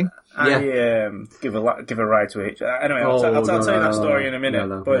you're missing. Give a ride to it. Anyway, I'll tell you that story in a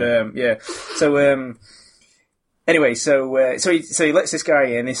minute. So, anyway, so he lets this guy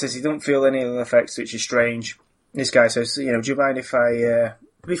in. He says he don't feel any of the effects, which is strange. This guy says, do you mind if I,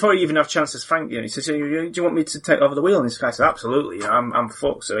 before he even have a chance to thank you, he says, do you want me to take over the wheel? And this guy says, absolutely, I'm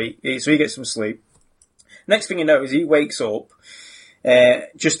fucked. So he gets some sleep. Next thing you know is he wakes up,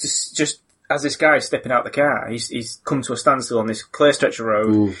 just as this guy is stepping out the car. He's come to a standstill on this clear stretch of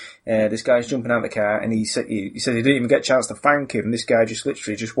road. This guy's jumping out the car, and he said he didn't even get a chance to thank him. This guy just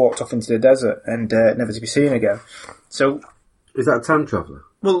literally just walked off into the desert and never to be seen again. So, is that a time traveller?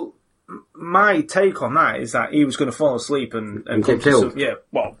 Well, my take on that is that he was going to fall asleep and get killed.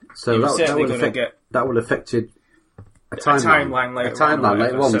 So that would have affected a timeline later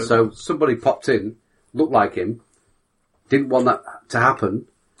on. So somebody popped in, looked like him, didn't want that to happen.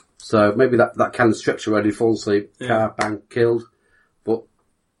 So maybe that kind of stretch already, fall asleep, car, bang, killed. But,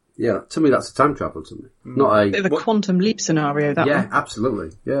 yeah, to me that's a time travel to me. Not a... Bit of a quantum leap scenario, that Yeah, one.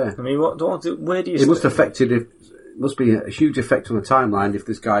 absolutely, yeah. I mean, where do you... It must have affected... It must be a huge effect on the timeline if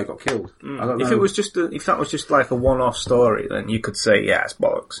this guy got killed. I don't know. If that was just like a one-off story, then you could say, yeah, it's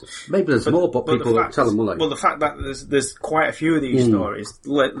bollocks. Maybe there's more, but people don't tell them, will they? Well, the fact that there's quite a few of these stories,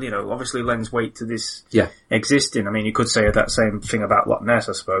 obviously lends weight to this existing. I mean, you could say that same thing about Loch Ness,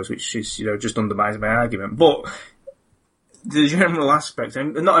 I suppose, which is, just undermines my argument. But the general aspect,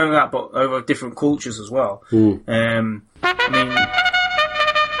 and not only that, but over different cultures as well. I mean...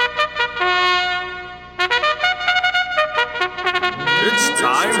 It's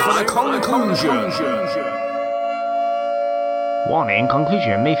time for the conclusion. Warning,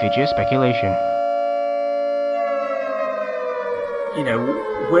 conclusion may feature speculation.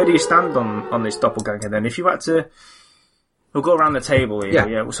 Where do you stand on this doppelganger then? If you had to... We'll go around the table here,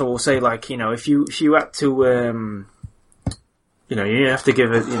 yeah. So we'll say, like, if you had to, you have to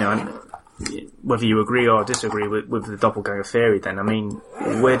give it, whether you agree or disagree with the doppelganger theory then, I mean,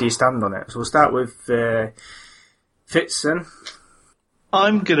 where do you stand on it? So we'll start with Fitz then.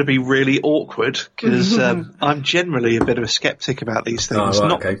 I'm going to be really awkward because I'm generally a bit of a skeptic about these things.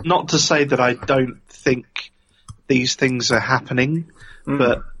 Not to say that I don't think these things are happening,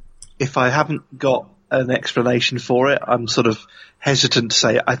 but if I haven't got an explanation for it, I'm sort of hesitant to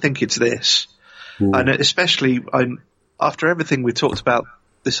say I think it's this. And especially after everything we talked about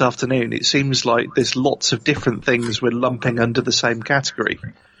this afternoon, it seems like there's lots of different things we're lumping under the same category.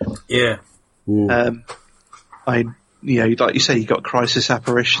 Yeah. Like you say, you got crisis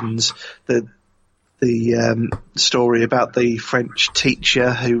apparitions, the story about the French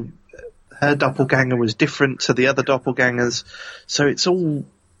teacher who her doppelganger was different to the other doppelgangers. So it's all,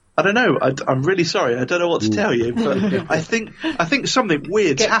 I don't know. I'm really sorry. I don't know what to tell you, but I think something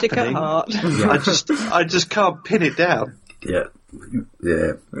weird's Skeptic happening. at heart. I just can't pin it down. Yeah.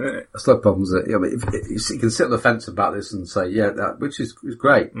 That's no problem, is it? I mean, you can sit on the fence about this and say, which is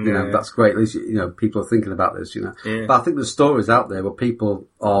great. That's great. At least, people are thinking about this, Yeah. But I think there's stories out there where people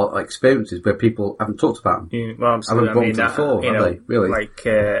are experiences where people haven't talked about them. Yeah, well, absolutely. Haven't brought them to the fore, have they? Really? Like,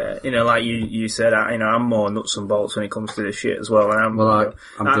 like you said, I'm more nuts and bolts when it comes to this shit as well. And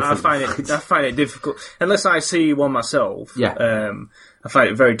I find it difficult unless I see one myself. Yeah. I find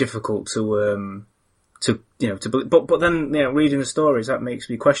it very difficult to but then reading the stories that makes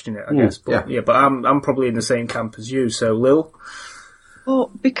me question it, I guess. But but I'm probably in the same camp as you. So Lil,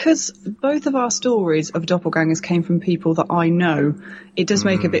 well, because both of our stories of doppelgangers came from people that I know, it does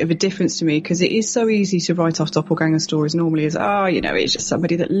make a bit of a difference to me because it is so easy to write off doppelganger stories normally as it's just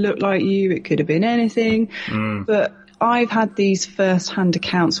somebody that looked like you. It could have been anything, but I've had these first-hand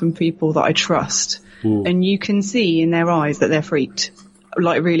accounts from people that I trust, and you can see in their eyes that they're freaked.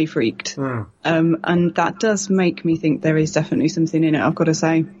 Like really freaked. And that does make me think there is definitely something in it, I've got to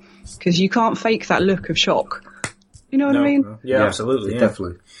say. Because you can't fake that look of shock. You know what I mean? Yeah, absolutely. Yeah.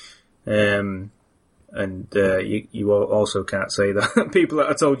 Definitely. And you also can't say that people that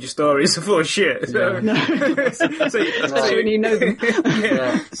have told you stories are full of shit. So, No. Especially when you know them.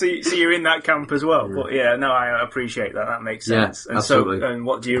 So you're in that camp as well. But I appreciate that. That makes sense. Yeah, absolutely. And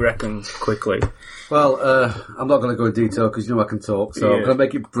what do you reckon, quickly? Well, I'm not going to go in detail because I can talk, so I'm going to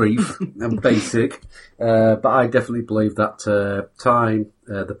make it brief and basic. But I definitely believe that time,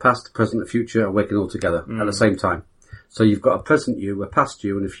 the past, the present, the future are working all together at the same time. So you've got a present you, a past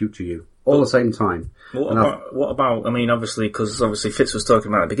you, and a future you, all at the same time. What about? I mean, obviously Fitz was talking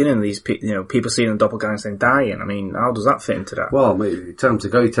about at the beginning of these, people seeing the doppelgangers and dying. I mean, how does that fit into that? Well, mate, time to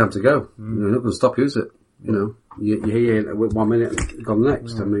go. You're not going to stop you, is it? You're here with 1 minute and gone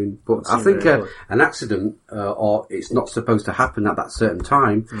next. I mean, but I think an accident, or it's not supposed to happen at that certain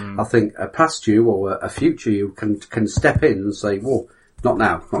time. I think a past you or a future you can step in and say, "Whoa, not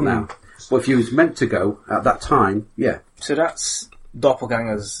now, not now." But if you was meant to go at that time, So that's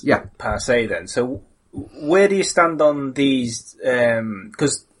doppelgangers, per se. Then, so where do you stand on these?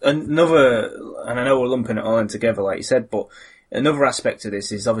 Because another, and I know we're lumping it all in together, like you said, but. Another aspect of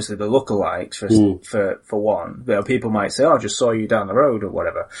this is obviously the lookalikes for one. People might say, "Oh, I just saw you down the road" or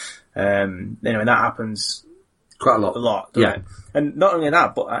whatever. And that happens quite a lot. Yeah. It? And not only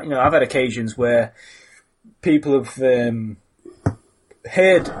that, but I've had occasions where people have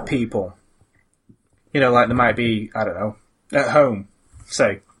heard people. Like they might be, I don't know, at home,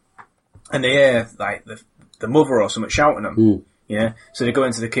 say, and they hear like the mother or something shouting them. Yeah. So they go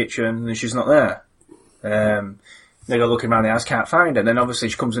into the kitchen and she's not there. They go looking around the house, can't find her. And then obviously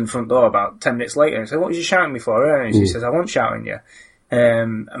she comes in the front door about 10 minutes later and says, "What was you shouting me for?" And she says, "I wasn't shouting you."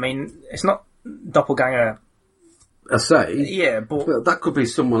 I mean, it's not doppelganger I say. Yeah, but Well, that could be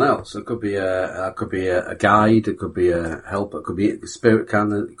someone else. It could be a guide. It could be a helper. It could be a spirit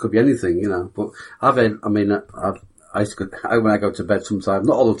can. It could be anything, you know. But I used to go, when I go to bed sometimes,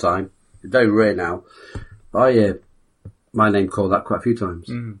 not all the time. It's very rare now. I hear my name called that quite a few times,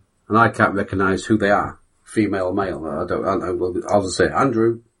 and I can't recognise who they are, female or male. I don't know. Well, I'll just say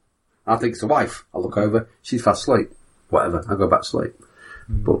Andrew. I think it's a wife. I look over, she's fast asleep. Whatever, I go back to sleep.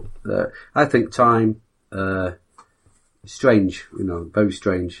 But I think time. Strange, you know, very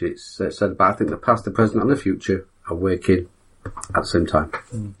strange. It's said, but I think the past, the present, and the future are working at the same time.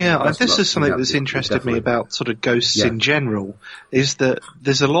 Yeah, this is something that's interested me about sort of ghosts in general, is that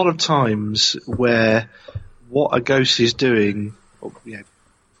there's a lot of times where what a ghost is doing, or, you know,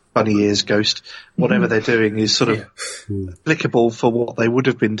 bunny ears ghost, whatever they're doing is sort of applicable for what they would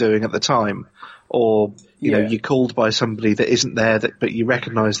have been doing at the time. Or, you know, you're called by somebody that isn't there, but you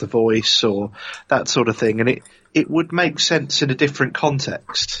recognise the voice, or that sort of thing. And it would make sense in a different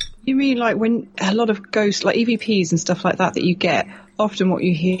context. You mean like when a lot of ghosts, like EVPs and stuff like that you get, often what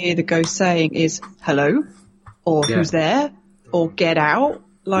you hear the ghost saying is, hello, or who's there, or get out.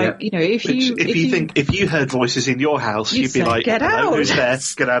 Like, you know, if you heard voices in your house, you'd be like, get out. Who's there?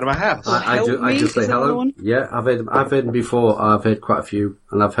 Get out of my house. I just say hello. Yeah, I've heard them before. I've heard quite a few,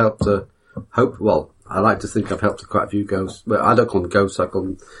 and I've helped I like to think I've helped quite a few ghosts. But I don't call them ghosts, I call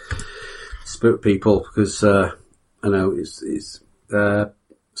them spirit people, because I know it's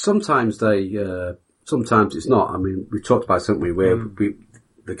sometimes sometimes it's not. I mean, we talked about something where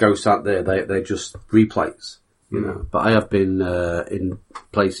the ghosts aren't there; they're just replays, you know. But I have been in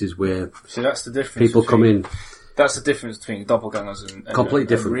places where that's the difference. People come in. That's the difference between doppelgangers and completely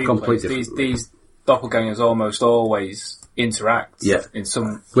different. Replays. Completely different. These doppelgangers almost always interact. In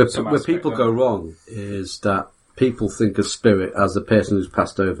some where aspect, people go wrong is that people think of spirit as the person who's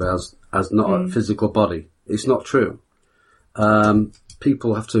passed over as not a physical body. It's not true.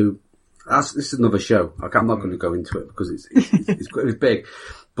 People have to. This is another show. I'm not going to go into it because it's big.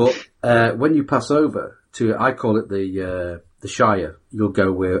 But when you pass over to, I call it the Shire. You'll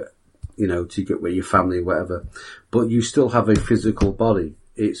go where, you know, to get where your family, whatever. But you still have a physical body.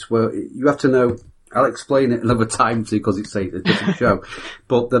 It's where you have to know. I'll explain it another time to you because it's a different show.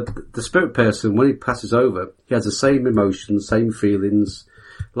 But the spirit person, when he passes over, he has the same emotions, same feelings.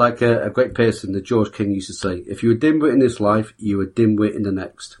 Like a great person, that George King used to say, if you're a dimwit in this life, you're a dimwit in the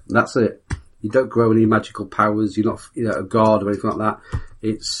next. And that's it. You don't grow any magical powers. You're not, you know, a god or anything like that.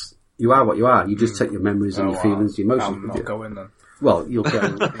 You are what you are. You just take your memories and your feelings, your emotions. I'm not going then. Well, you'll go.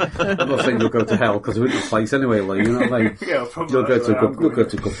 I'm not saying you'll go to hell because we're in this place anyway, Lee. You know what I mean? You'll go to a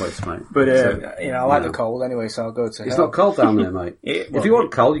good place, mate. But you know, I like the cold anyway, so I'll go to hell. It's not cold down there, mate. If you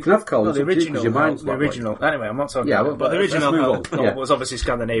want cold, you can have cold. No, the original. Anyway, I'm not talking. Yeah, but the original hell was obviously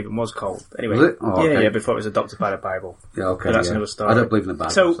Scandinavian, was cold. Anyway, was it? Oh, okay. Yeah, before it was adopted by the Bible. Yeah, okay. But that's another story. I don't believe in the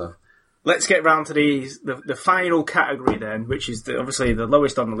Bible. So let's get round to the final category then, which is obviously the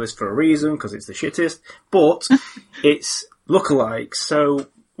lowest on the list for a reason, because it's the shittest, but it's lookalikes. So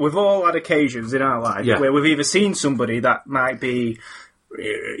we've all had occasions in our life where we've either seen somebody that might be,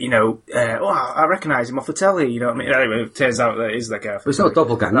 you know, I recognise him off the telly, you know what I mean? Anyway, it turns out that it is that guy. But it's not a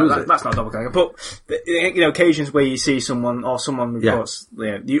doppelganger, is it? That's not a doppelganger. But, you know, occasions where you see someone, or someone reports,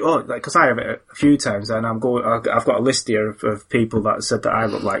 because I have it a few times, and I've got a list here of people that said that I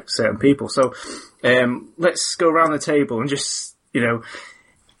look like certain people. So, let's go around the table and just, you know,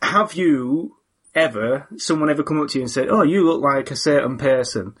 have you someone ever come up to you and said, oh, you look like a certain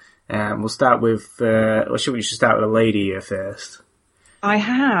person? We'll start with, or should we start with a lady here first? I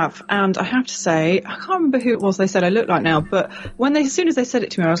have, and I have to say, I can't remember who it was they said I looked like now, but as soon as they said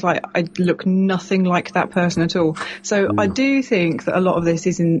it to me, I was like, I look nothing like that person at all. So I do think that a lot of this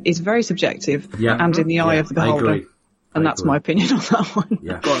is very subjective and in the eye of the beholder. I agree. And that's my opinion on that one.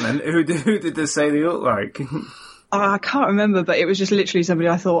 Yeah. Go on then. Who did they say they look like? I can't remember, but it was just literally somebody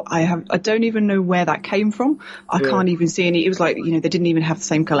I thought I don't even know where that came from. I can't even see any. It was like, you know, they didn't even have the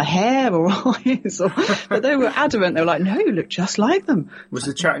same colour hair or eyes. But they were adamant. They were like, no, you look just like them. Was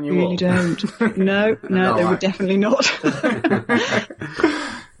the chatting you really up? Don't. No, they were definitely not.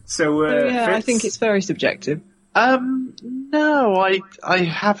 So I think it's very subjective. No, I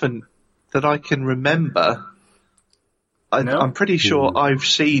haven't that I can remember. I'm pretty sure I've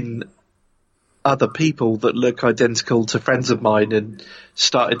seen other people that look identical to friends of mine and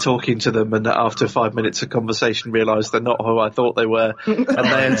started talking to them, and after 5 minutes of conversation realised they're not who I thought they were, and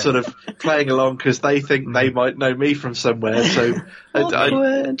then sort of playing along because they think they might know me from somewhere. So not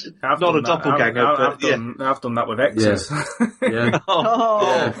a doppelganger. I've done that with exes. Yeah.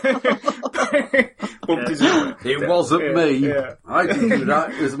 It wasn't me. Yeah. I didn't do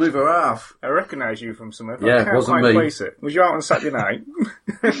that. It was the other half. I recognise you from somewhere. Yeah, I can't wasn't quite me. place it. Was you out on Saturday night?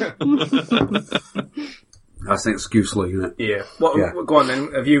 That's an excuse, isn't it? Yeah. Go on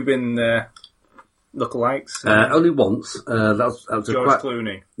then. Have you been lookalikes? Only once. That was George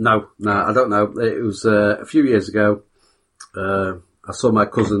Clooney. No, I don't know. It was a few years ago. I saw my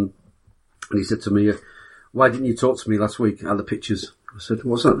cousin, and he said to me, "Why didn't you talk to me last week at the pictures?" I said,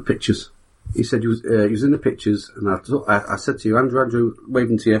 "What's that, the pictures?" He said, he was in the pictures, and I said to you, Andrew,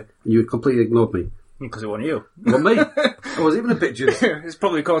 waving to you, and you completely ignored me. Because it wasn't you. It wasn't me. I wasn't even in the pictures. It's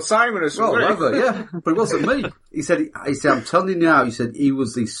probably called Simon or something. Well, whatever, yeah. But it wasn't me. He said, I'm telling you now, he said, he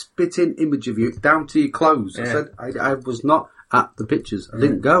was the spitting image of you down to your clothes. Yeah. I said, I was not at the pictures. I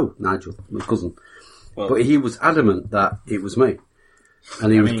didn't go, Nigel, my cousin. Well, but he was adamant that it was me.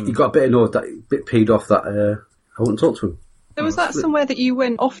 And he got a bit annoyed, a bit peed off that I wouldn't talk to him. So was that somewhere that you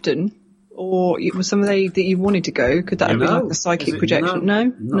went often? Or it was somewhere that you wanted to go? Could that have been like a psychic projection? No?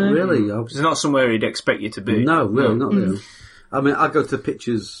 Not really. It's not somewhere he'd expect you to be. No, really, not really. I mean, I go to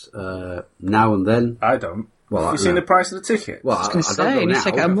pictures now and then. I don't. Well, have you seen the price of the ticket? Well, I was going to say, you need to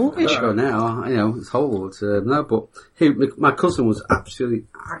take out a mortgage. I don't go now. It's horrible. No, but my cousin was actually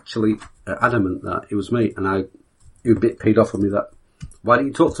adamant that it was me, and he was a bit peed off on me that, why didn't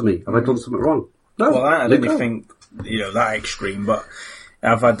you talk to me? Have I done something wrong? No. Well, I didn't think, that extreme, but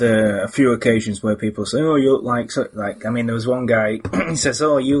I've had a few occasions where people say, "Oh, you look like." I mean, there was one guy. He says,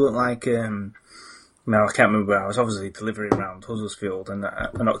 "Oh, you look like." Now I can't remember. I was obviously delivering around Huddersfield, and I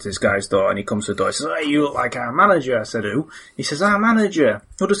knocked at this guy's door, and he comes to the door. He says, "Hey, you look like our manager." I said, "Who?" He says, "Our manager,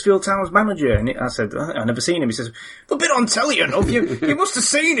 Huddersfield Town's manager." And I said, "I've never seen him." He says, "I've been on telly enough. You must have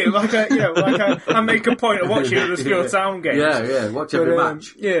seen him." I make a point of watching Huddersfield Town games. Yeah, watch every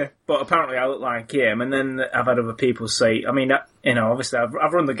match. Yeah, but apparently I look like him. And then I've had other people say, I mean, obviously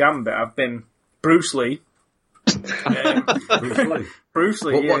I've run the gambit. I've been Bruce Lee. Bruce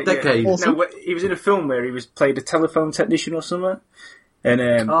Lee. What decade? Yeah. No, he was in a film where he played a telephone technician or something. And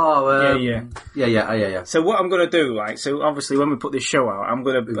yeah. So what I'm going to do, so obviously when we put this show out, I'm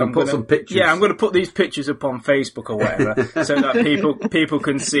going to put some pictures. Yeah, I'm going to put these pictures up on Facebook or whatever, so that people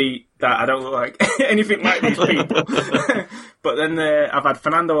can see that I don't look like anything like these people. But then I've had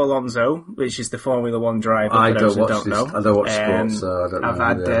Fernando Alonso, which is the Formula One driver. I don't watch sports, so I don't know. I've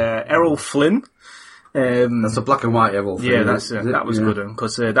had Errol Flynn. That's a black and white Errol Flynn. Yeah, that was good one,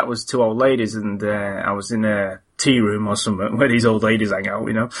 because that was two old ladies, and I was in a tea room or something where these old ladies hang out,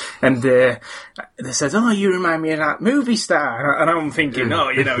 and they said, "Oh, you remind me of that movie star," and I'm thinking,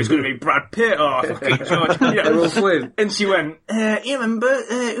 it's going to be Brad Pitt or fucking George. Errol Flynn. And she went, "You remember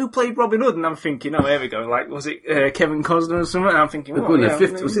who played Robin Hood?" And I'm thinking, "Oh, here we go. Was it Kevin Costner or something?" And I'm thinking,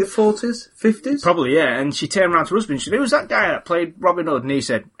 was it 40s, 50s? Probably, yeah. And she turned around to her husband. She said, "Who's that guy that played Robin Hood?" And he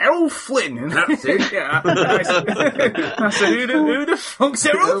said, "Errol Flynn." And that's it. Yeah. I said, "Who the fuck's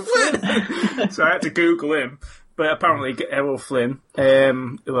Errol Flynn?" So I had to Google him. But apparently, Errol Flynn.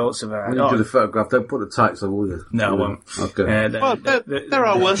 Who else have I? When you do the photograph, don't put the tights on, will you? No, I won't. Okay. There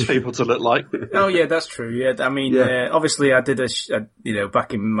are worse people to look like. Oh yeah, that's true. Yeah, I mean, obviously, I did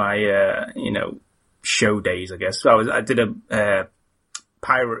back in my show days, I guess. I did a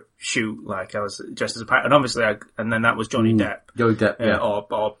pirate shoot, I was dressed as a pirate, and obviously, and then that was Johnny Depp. Johnny Depp, yeah.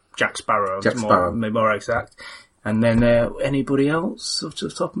 Or Jack Sparrow. Jack Sparrow. More exact. And then anybody else off the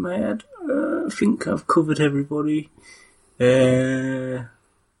top of my head? I think I've covered everybody. I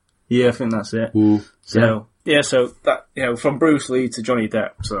think that's it. So that from Bruce Lee to Johnny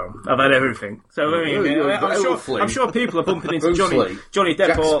Depp, so I've had everything. So I'm sure people are bumping into Johnny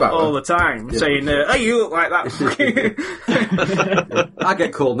Depp all the time, saying, "Hey, you look like that." I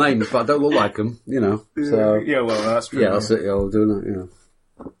get called names, but I don't look like them, So well, that's true. Yeah, that's it. I'll do that,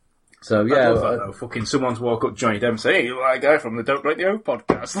 So fucking someone's walk up to Johnny Depp and say, "Hey, you look like a guy from the Don't Break the Oath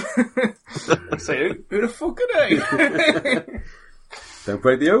podcast." Say, who the fuck are they? Don't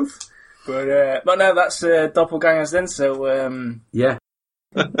break the oath. But no, that's doppelgangers then. So yeah.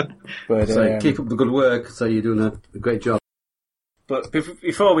 But so keep up the good work. So you're doing a great job. But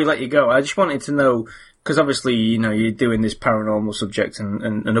before we let you go, I just wanted to know, because obviously you're doing this paranormal subject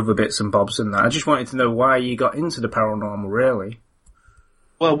and other bits and bobs and that. I just wanted to know why you got into the paranormal, really.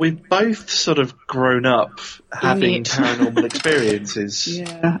 Well, we've both sort of grown up having paranormal experiences.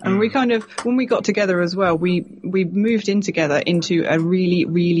 Yeah, and we kind of, when we got together as well, we moved in together into a really,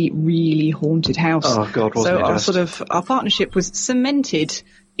 really, really haunted house. Oh God, wasn't it just? So our partnership was cemented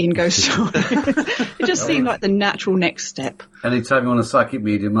in ghost stories. It just seemed like the natural next step. Anytime you want a psychic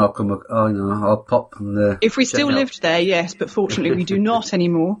medium, I'll pop and... if we still lived there, yes, but fortunately we do not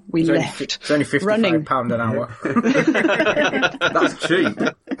anymore. We left. It's only £55 an hour. That's cheap.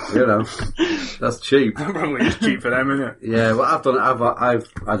 You know, that's cheap. Probably it's cheap for them, isn't it? Yeah, well, I've done it.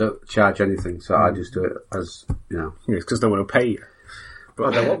 I don't charge anything, so I just do it as, you know. Yeah, it's because they want to pay you. But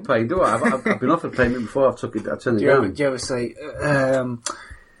I don't want paying, do I? I've been offered payment before. I turned it down. Do you ever say,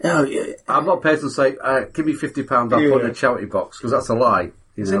 I'm not paid to say, give me £50, I'll put it in a charity box, because that's a lie.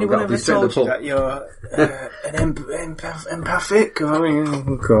 You has know, anyone ever told you that you're an empathic? I mean,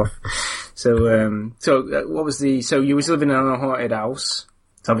 of course. So what was so you was living in a haunted house.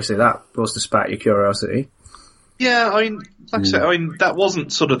 So obviously that was to spark your curiosity. Yeah, I mean, like I said, that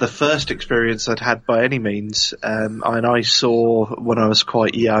wasn't sort of the first experience I'd had by any means. I saw, when I was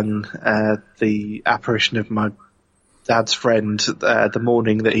quite young, the apparition of my dad's friend the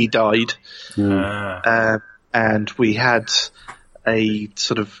morning that he died. And we had a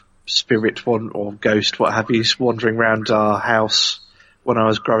sort of spirit or ghost, what have you, wandering around our house when I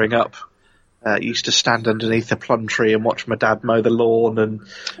was growing up. Used to stand underneath the plum tree and watch my dad mow the lawn. And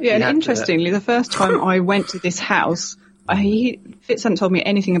interestingly, the first time I went to this house, Fitz hadn't told me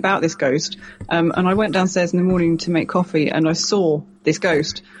anything about this ghost, and I went downstairs in the morning to make coffee, and I saw this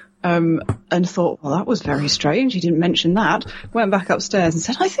ghost, and thought, well, that was very strange. He didn't mention that. Went back upstairs and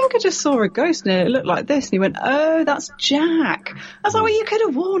said, I think I just saw a ghost, and it looked like this. And he went, oh, that's Jack. I was like, well, you could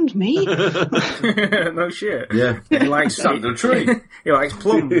have warned me. No shit. Yeah. He likes the tree. He likes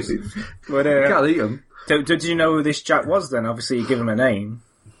plums. But, you can't eat them. Did you know who this Jack was then? Obviously, you give him a name.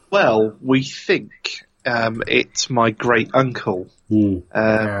 Well, we think it's my great uncle,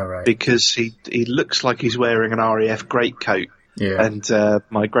 right. because he looks like he's wearing an RAF greatcoat. Yeah. And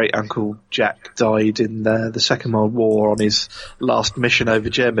my great uncle Jack died in the Second World War on his last mission over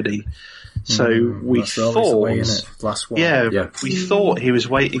Germany. So we thought, we thought he was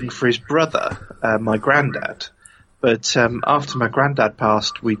waiting for his brother, my granddad. But after my granddad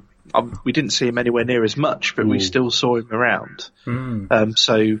passed, we didn't see him anywhere near as much, but we still saw him around.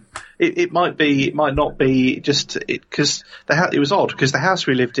 So it might not be just because it was odd, because the house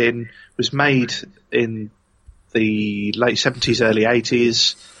we lived in was made in the late 70s, early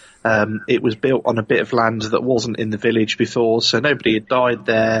 80s. It was built on a bit of land that wasn't in the village before, so nobody had died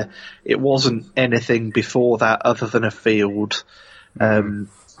there. It wasn't anything before that other than a field. And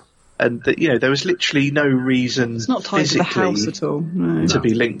there was literally no reason it's not tied to the house at all. To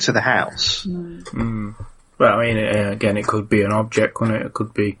be linked to the house. No. Well, I mean, again, it could be an object, couldn't it? It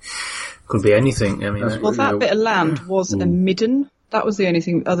could be anything. I mean, that bit of land was a midden. That was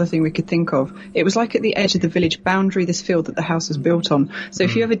the other thing we could think of. It was like at the edge of the village boundary, this field that the house was built on. So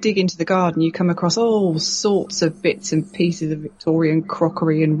if you ever dig into the garden, you come across all sorts of bits and pieces of Victorian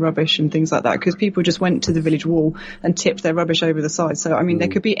crockery and rubbish and things like that, because people just went to the village wall and tipped their rubbish over the side. So, I mean, there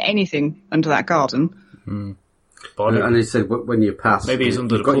could be anything under that garden. And they said when you pass, maybe it's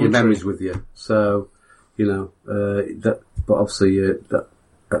under you've got your memories with you. So, but obviously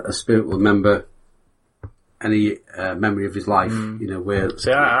a spirit will remember any memory of his life, where...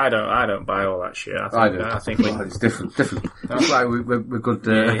 See, I don't buy all that shit. I think it's different. That's why we're good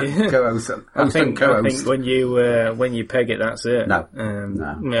co-hosts. I think when you peg it, that's it. No.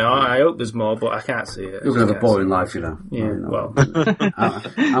 I hope there's more, but I can't see it. You're going to have a boring life, Yeah, well...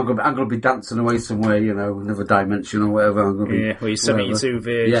 I'm going to be dancing away somewhere, another dimension or whatever. I'm gonna be, well, 72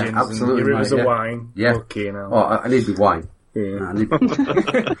 virgins, yeah, absolutely, and your rivers of wine. Yeah. Okay, Oh, I need to be wine. Yeah.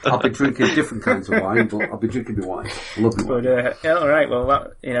 I'll be drinking different kinds of wine, but I'll be drinking my wine. Lovely wine. But, all right. Well,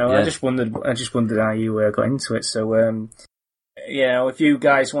 I just wondered how you got into it. So, if you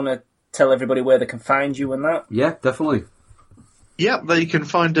guys want to tell everybody where they can find you and that. Yeah, definitely. Yeah, they can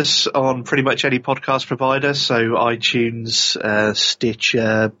find us on pretty much any podcast provider, so iTunes,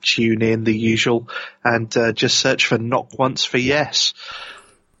 Stitcher, TuneIn, the usual, and just search for Knock Once for Yes.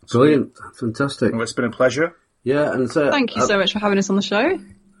 Brilliant. Fantastic. Well, it's been a pleasure. Yeah, and thank you so much for having us on the show.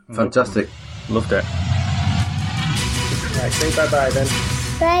 Fantastic. Loved it. Right, say bye-bye then.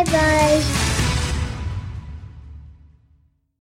 Bye-bye.